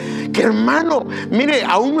responsable. Que, hermano, mire,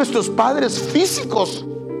 aún nuestros padres físicos,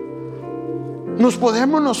 nos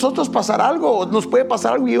podemos nosotros pasar algo, nos puede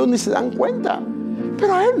pasar algo y ellos ni se dan cuenta.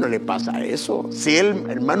 Pero a Él no le pasa eso. Si Él,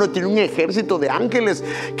 hermano, tiene un ejército de ángeles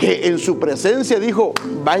que en su presencia dijo,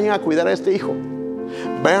 vayan a cuidar a este hijo,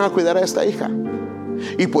 vayan a cuidar a esta hija.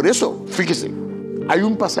 Y por eso, fíjese, hay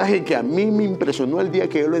un pasaje que a mí me impresionó el día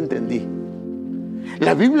que yo lo entendí.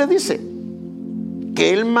 La Biblia dice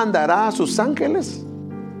que Él mandará a sus ángeles.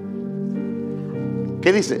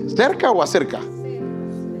 ¿Qué dice? ¿Cerca o acerca?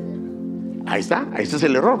 Ahí está, ahí es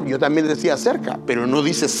el error. Yo también decía cerca, pero no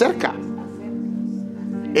dice cerca.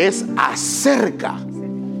 Es acerca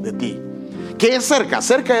de ti. ¿Qué es cerca?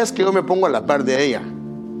 Cerca es que yo me pongo a la par de ella.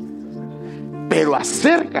 Pero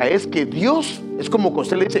acerca es que Dios, es como que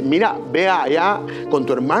usted le dice, mira, ve allá con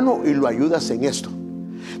tu hermano y lo ayudas en esto.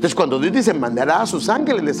 Entonces cuando Dios dice mandará a sus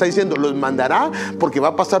ángeles, le está diciendo, los mandará porque va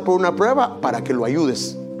a pasar por una prueba para que lo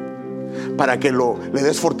ayudes, para que le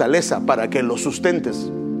des fortaleza, para que lo sustentes,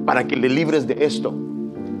 para que le libres de esto.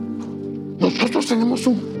 Nosotros tenemos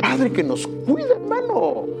un Padre que nos cuida,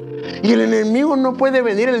 hermano. Y el enemigo no puede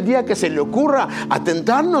venir el día que se le ocurra a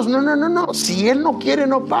tentarnos. No. Si Él no quiere,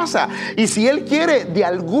 no pasa. Y si Él quiere, de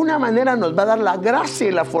alguna manera nos va a dar la gracia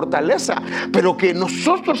y la fortaleza. Pero que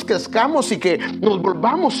nosotros crezcamos y que nos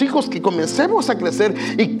volvamos hijos, que comencemos a crecer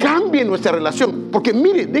y cambie nuestra relación. Porque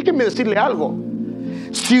mire, déjeme decirle algo.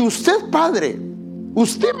 Si usted padre,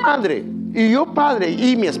 usted madre, y yo padre,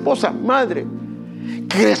 y mi esposa madre,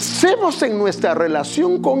 crecemos en nuestra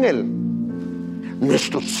relación con Él,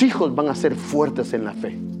 nuestros hijos van a ser fuertes en la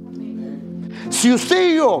fe. Si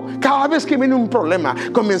usted y yo, cada vez que viene un problema,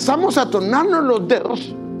 comenzamos a tronarnos los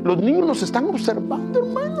dedos, los niños nos están observando,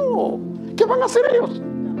 hermano. ¿Qué van a hacer ellos?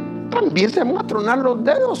 También se van a tronar los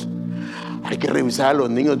dedos. Hay que revisar a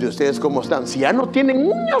los niños de ustedes cómo están. Si ya no tienen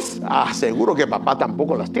uñas, seguro que papá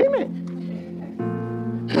tampoco las tiene.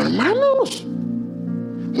 No,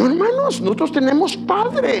 hermanos, nosotros tenemos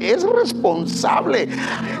padre, es responsable.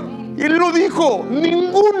 Y Él lo dijo,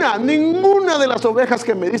 ninguna de las ovejas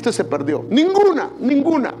que me diste se perdió. Ninguna.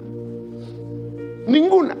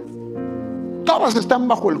 Todas están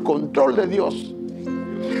bajo el control de Dios.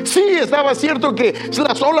 Sí, estaba cierto que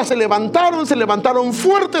las olas se levantaron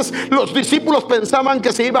fuertes. Los discípulos pensaban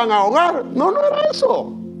que se iban a ahogar. No era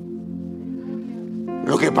eso.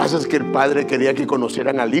 Lo que pasa es que el Padre quería que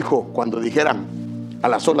conocieran al Hijo cuando dijeran a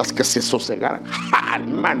las olas que se sosegaran. ¡Ja,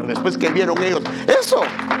 hermano! Después que vieron ellos eso,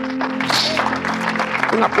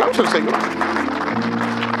 un aplauso al Señor.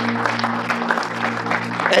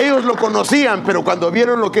 Ellos lo conocían, pero cuando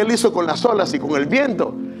vieron lo que Él hizo con las olas y con el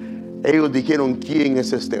viento, ellos dijeron, ¿quién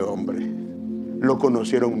es este hombre? Lo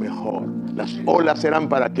conocieron mejor. Las olas eran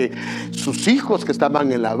para que sus hijos que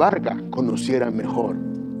estaban en la barca conocieran mejor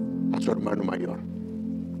a su hermano mayor.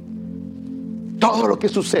 Todo lo que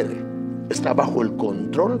sucede está bajo el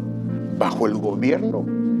control, bajo el gobierno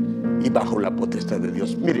y bajo la potestad de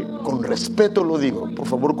Dios. Mire, con respeto lo digo, por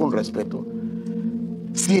favor, con respeto.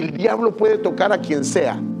 Si el diablo puede tocar a quien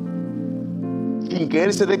sea sin que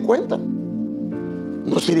él se dé cuenta,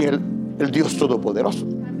 no sería el Dios todopoderoso,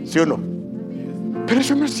 ¿sí o no? Pero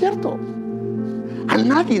eso no es cierto. A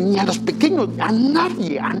nadie, ni a los pequeños, a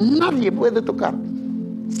nadie puede tocar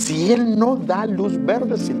si Él no da luz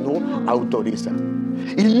verde, si no autoriza.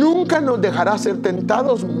 Y nunca nos dejará ser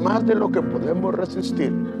tentados más de lo que podemos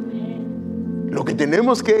resistir. Lo que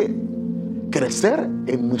tenemos que crecer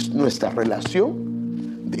en nuestra relación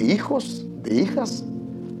de hijos, de hijas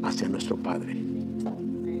hacia nuestro Padre.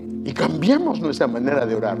 Y cambiamos nuestra manera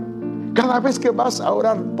de orar. Cada vez que vas a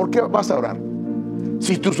orar, ¿por qué vas a orar?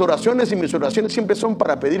 Si tus oraciones y mis oraciones siempre son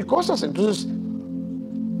para pedir cosas, entonces,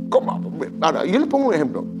 ¿cómo? Ahora, yo le pongo un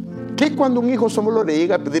ejemplo. ¿Qué cuando un hijo solo le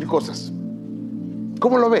llega a pedir cosas?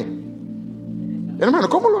 ¿Cómo lo ve? Hermano,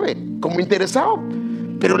 ¿cómo lo ve? Como interesado,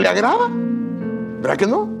 pero le agrada, ¿verdad que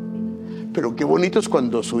no? Pero qué bonito es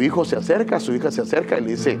cuando su hijo se acerca, su hija se acerca y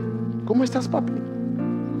le dice: ¿cómo estás, papi?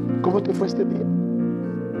 ¿Cómo te fue este día?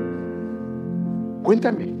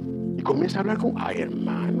 Cuéntame. Y comienza a hablar con, ay,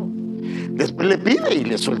 hermano. Después le pide y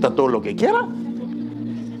le suelta todo lo que quiera.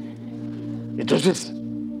 Entonces,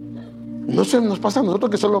 no se nos pasa a nosotros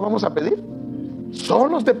que solo vamos a pedir,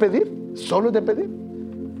 solos de pedir.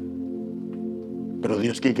 Pero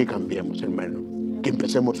Dios quiere que cambiemos, hermano, que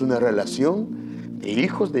empecemos una relación de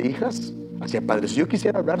hijos, de hijas hacia padres. Yo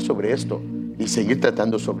quisiera hablar sobre esto y seguir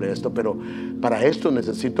tratando sobre esto, pero para esto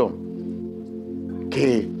necesito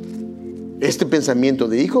que este pensamiento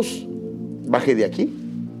de hijos baje de aquí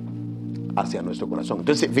hacia nuestro corazón.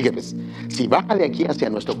 Entonces, fíjate, si baja de aquí hacia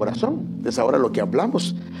nuestro corazón, entonces ahora lo que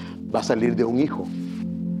hablamos va a salir de un hijo.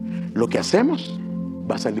 Lo que hacemos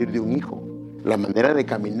va a salir de un hijo. La manera de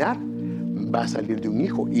caminar va a salir de un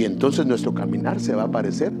hijo. Y entonces nuestro caminar se va a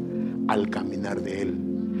parecer al caminar de él.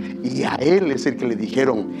 Y a él es el que le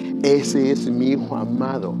dijeron: ese es mi hijo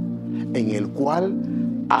amado, en el cual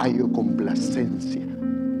hallo complacencia.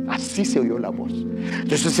 Así se oyó la voz.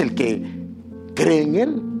 Entonces el que cree en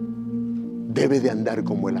él debe de andar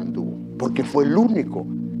como él anduvo, porque fue el único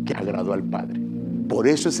que agradó al Padre. Por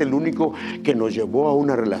eso es el único que nos llevó a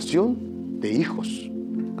una relación de hijos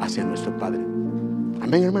hacia nuestro Padre.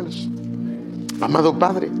 Amén, hermanos. Amado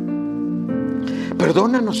Padre,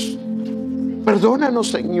 perdónanos,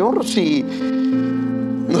 Señor, si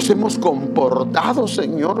nos hemos comportado,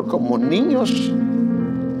 Señor, como niños.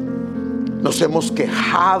 Nos hemos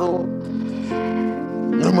quejado,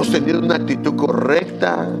 no hemos tenido una actitud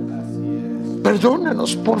correcta.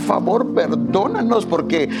 Perdónanos, por favor, perdónanos,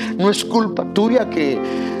 porque no es culpa tuya que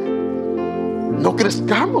no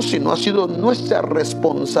crezcamos, sino ha sido nuestra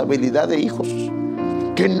responsabilidad de hijos.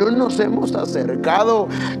 Que no nos hemos acercado,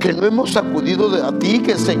 que no hemos acudido a ti,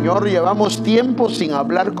 que, Señor, llevamos tiempo sin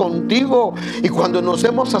hablar contigo, y cuando nos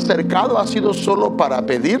hemos acercado ha sido solo para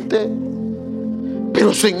pedirte.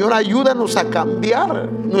 Pero, Señor, ayúdanos a cambiar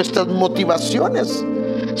nuestras motivaciones.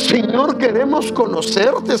 Señor, queremos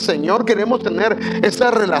conocerte, Señor, queremos tener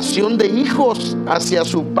esa relación de hijos hacia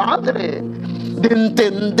su Padre, de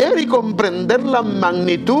entender y comprender la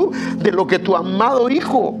magnitud de lo que tu amado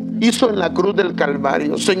Hijo hizo en la cruz del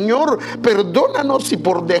Calvario. Señor, perdónanos si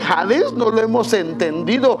por dejadez no lo hemos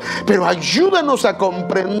entendido, pero ayúdanos a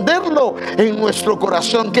comprenderlo en nuestro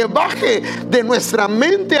corazón, que baje de nuestra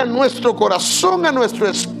mente a nuestro corazón, a nuestro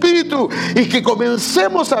espíritu, y que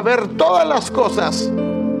comencemos a ver todas las cosas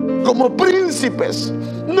como príncipes,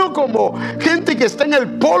 no como gente que está en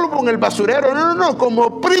el polvo, en el basurero, no,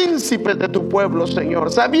 como príncipes de tu pueblo,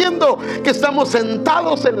 Señor, sabiendo que estamos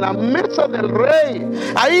sentados en la mesa del Rey.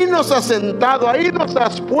 Ahí nos has sentado, ahí nos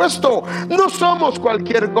has puesto. No somos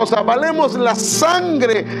cualquier cosa, valemos la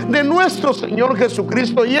sangre de nuestro Señor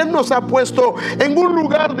Jesucristo, y Él nos ha puesto en un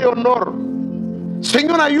lugar de honor.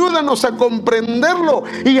 Señor, ayúdanos a comprenderlo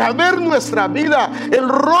y a ver nuestra vida, el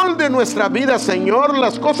rol de nuestra vida, Señor,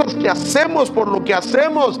 las cosas que hacemos, por lo que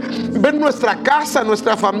hacemos, ver nuestra casa,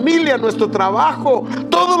 nuestra familia, nuestro trabajo,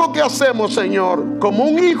 todo lo que hacemos, Señor, como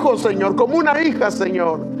un hijo, Señor, como una hija,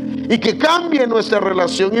 Señor, y que cambie nuestra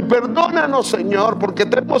relación. Y perdónanos, Señor, porque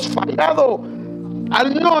te hemos fallado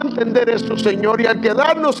al no entender esto, Señor, y al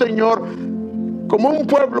quedarnos, Señor, como un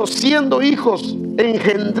pueblo siendo hijos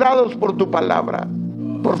engendrados por tu palabra.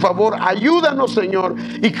 Por favor, ayúdanos, Señor,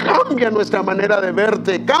 y cambia nuestra manera de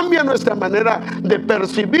verte, cambia nuestra manera de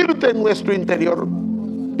percibirte en nuestro interior.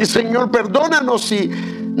 Y, Señor, perdónanos si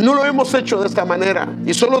no lo hemos hecho de esta manera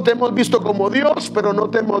y solo te hemos visto como Dios, pero no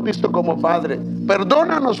te hemos visto como Padre.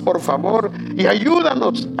 Perdónanos, por favor, y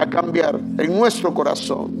ayúdanos a cambiar en nuestro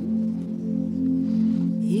corazón.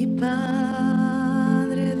 Y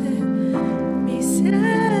Padre de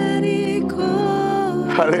misericordia,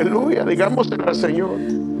 Aleluya, digámosle al Señor.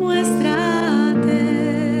 muéstrate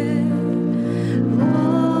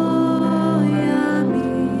hoy a mí.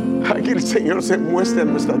 Que el Señor se muestre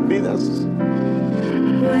en nuestras vidas.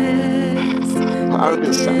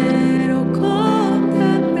 Padre Santo, quiero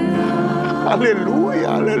contemplar.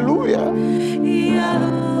 Aleluya, aleluya. Y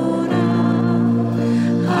adorar.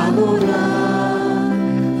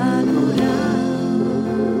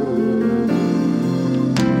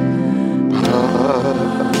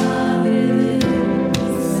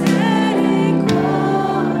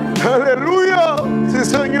 Aleluya, sí,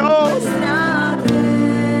 Señor.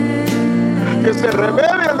 Que se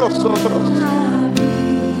revele a nosotros.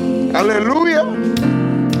 Aleluya.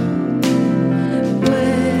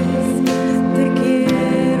 Pues te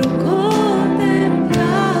quiero contemplar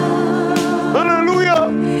Aleluya.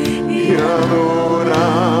 y Y adorar,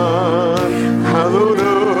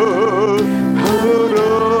 adorar, adorar.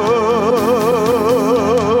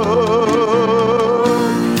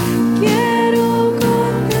 quiero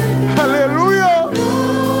contemplar Aleluya.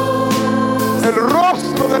 El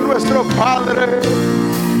rostro de nuestro Padre.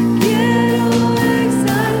 quiero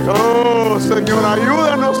exaltar Oh, Señor,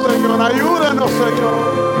 ayúdanos, Señor, ayúdanos, Señor.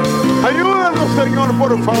 Ayúdanos, Señor,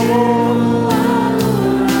 por favor.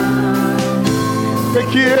 Te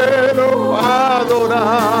quiero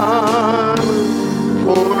adorar,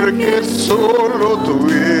 porque solo tú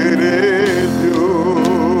eres Dios.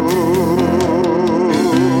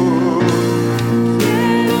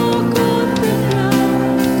 quiero contemplar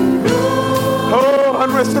tu rostro Oh, a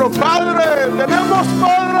nuestro Padre, tenemos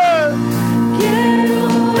Padre.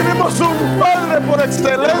 Tenemos un Padre por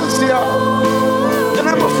excelencia.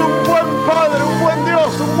 Tenemos un buen Padre, un buen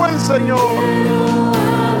Dios, un buen Señor.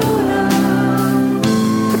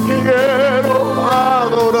 Te quiero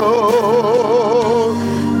adorar,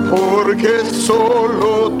 porque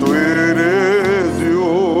solo tú eres Dios.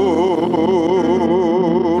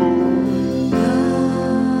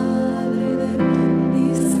 Padre de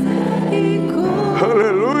misericordia,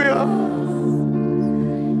 Aleluya.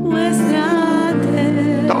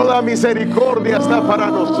 muéstrate Toda misericordia está para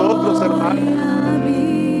nosotros, hermano. a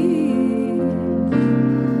mí,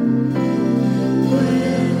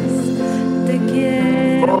 pues te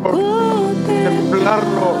quiero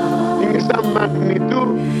Contemplarlo en esa magnitud,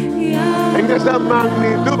 en esa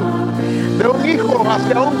magnitud de un hijo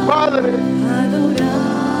hacia un padre.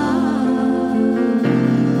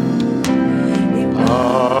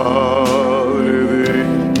 Padre de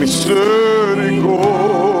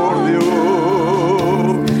misericordia,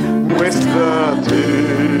 muéstrate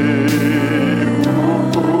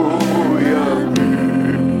hoy a mí,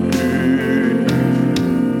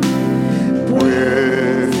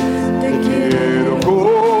 pues te quiero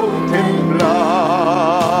contemplar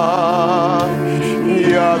y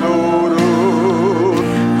adoro,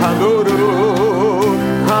 adoro,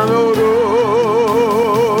 adoro.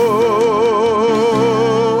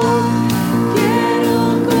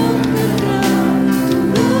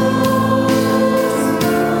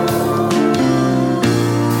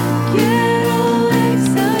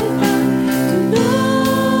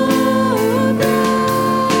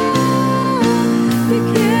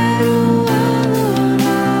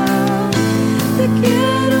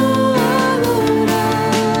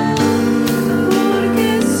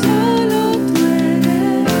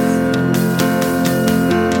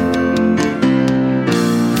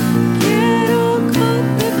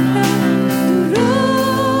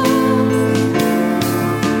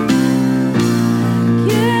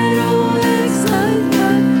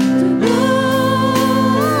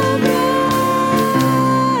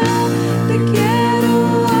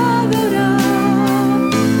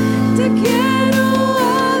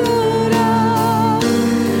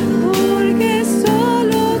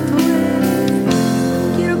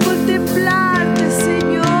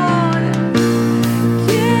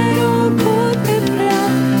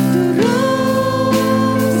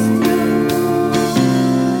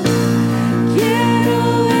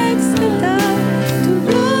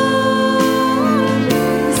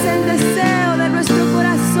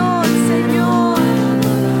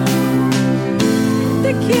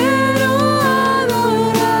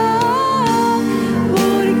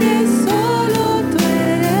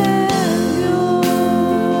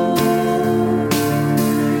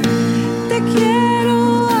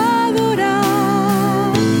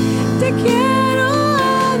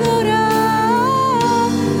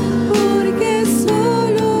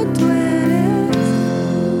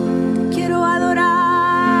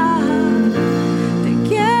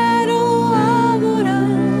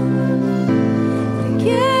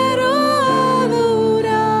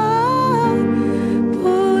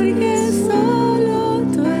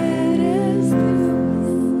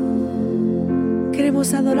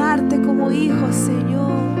 Queremos adorarte como hijos,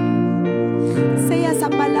 Señor. Sella esa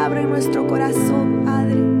palabra en nuestro corazón,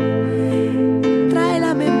 Padre. Trae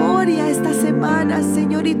la memoria esta semana,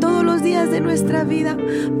 Señor, y todos los días de nuestra vida,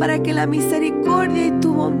 para que la misericordia y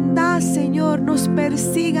tu bondad, Señor, nos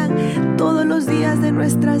persigan todos los días de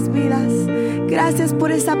nuestras vidas. Gracias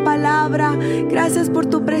por esa palabra. Gracias por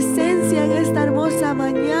tu presencia en esta hermosa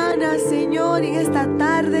mañana, Señor, y en esta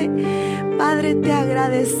tarde. Padre, te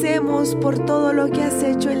agradecemos por todo lo que has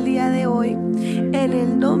hecho el día de hoy. En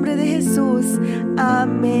el nombre de Jesús.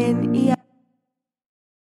 Amén y amén.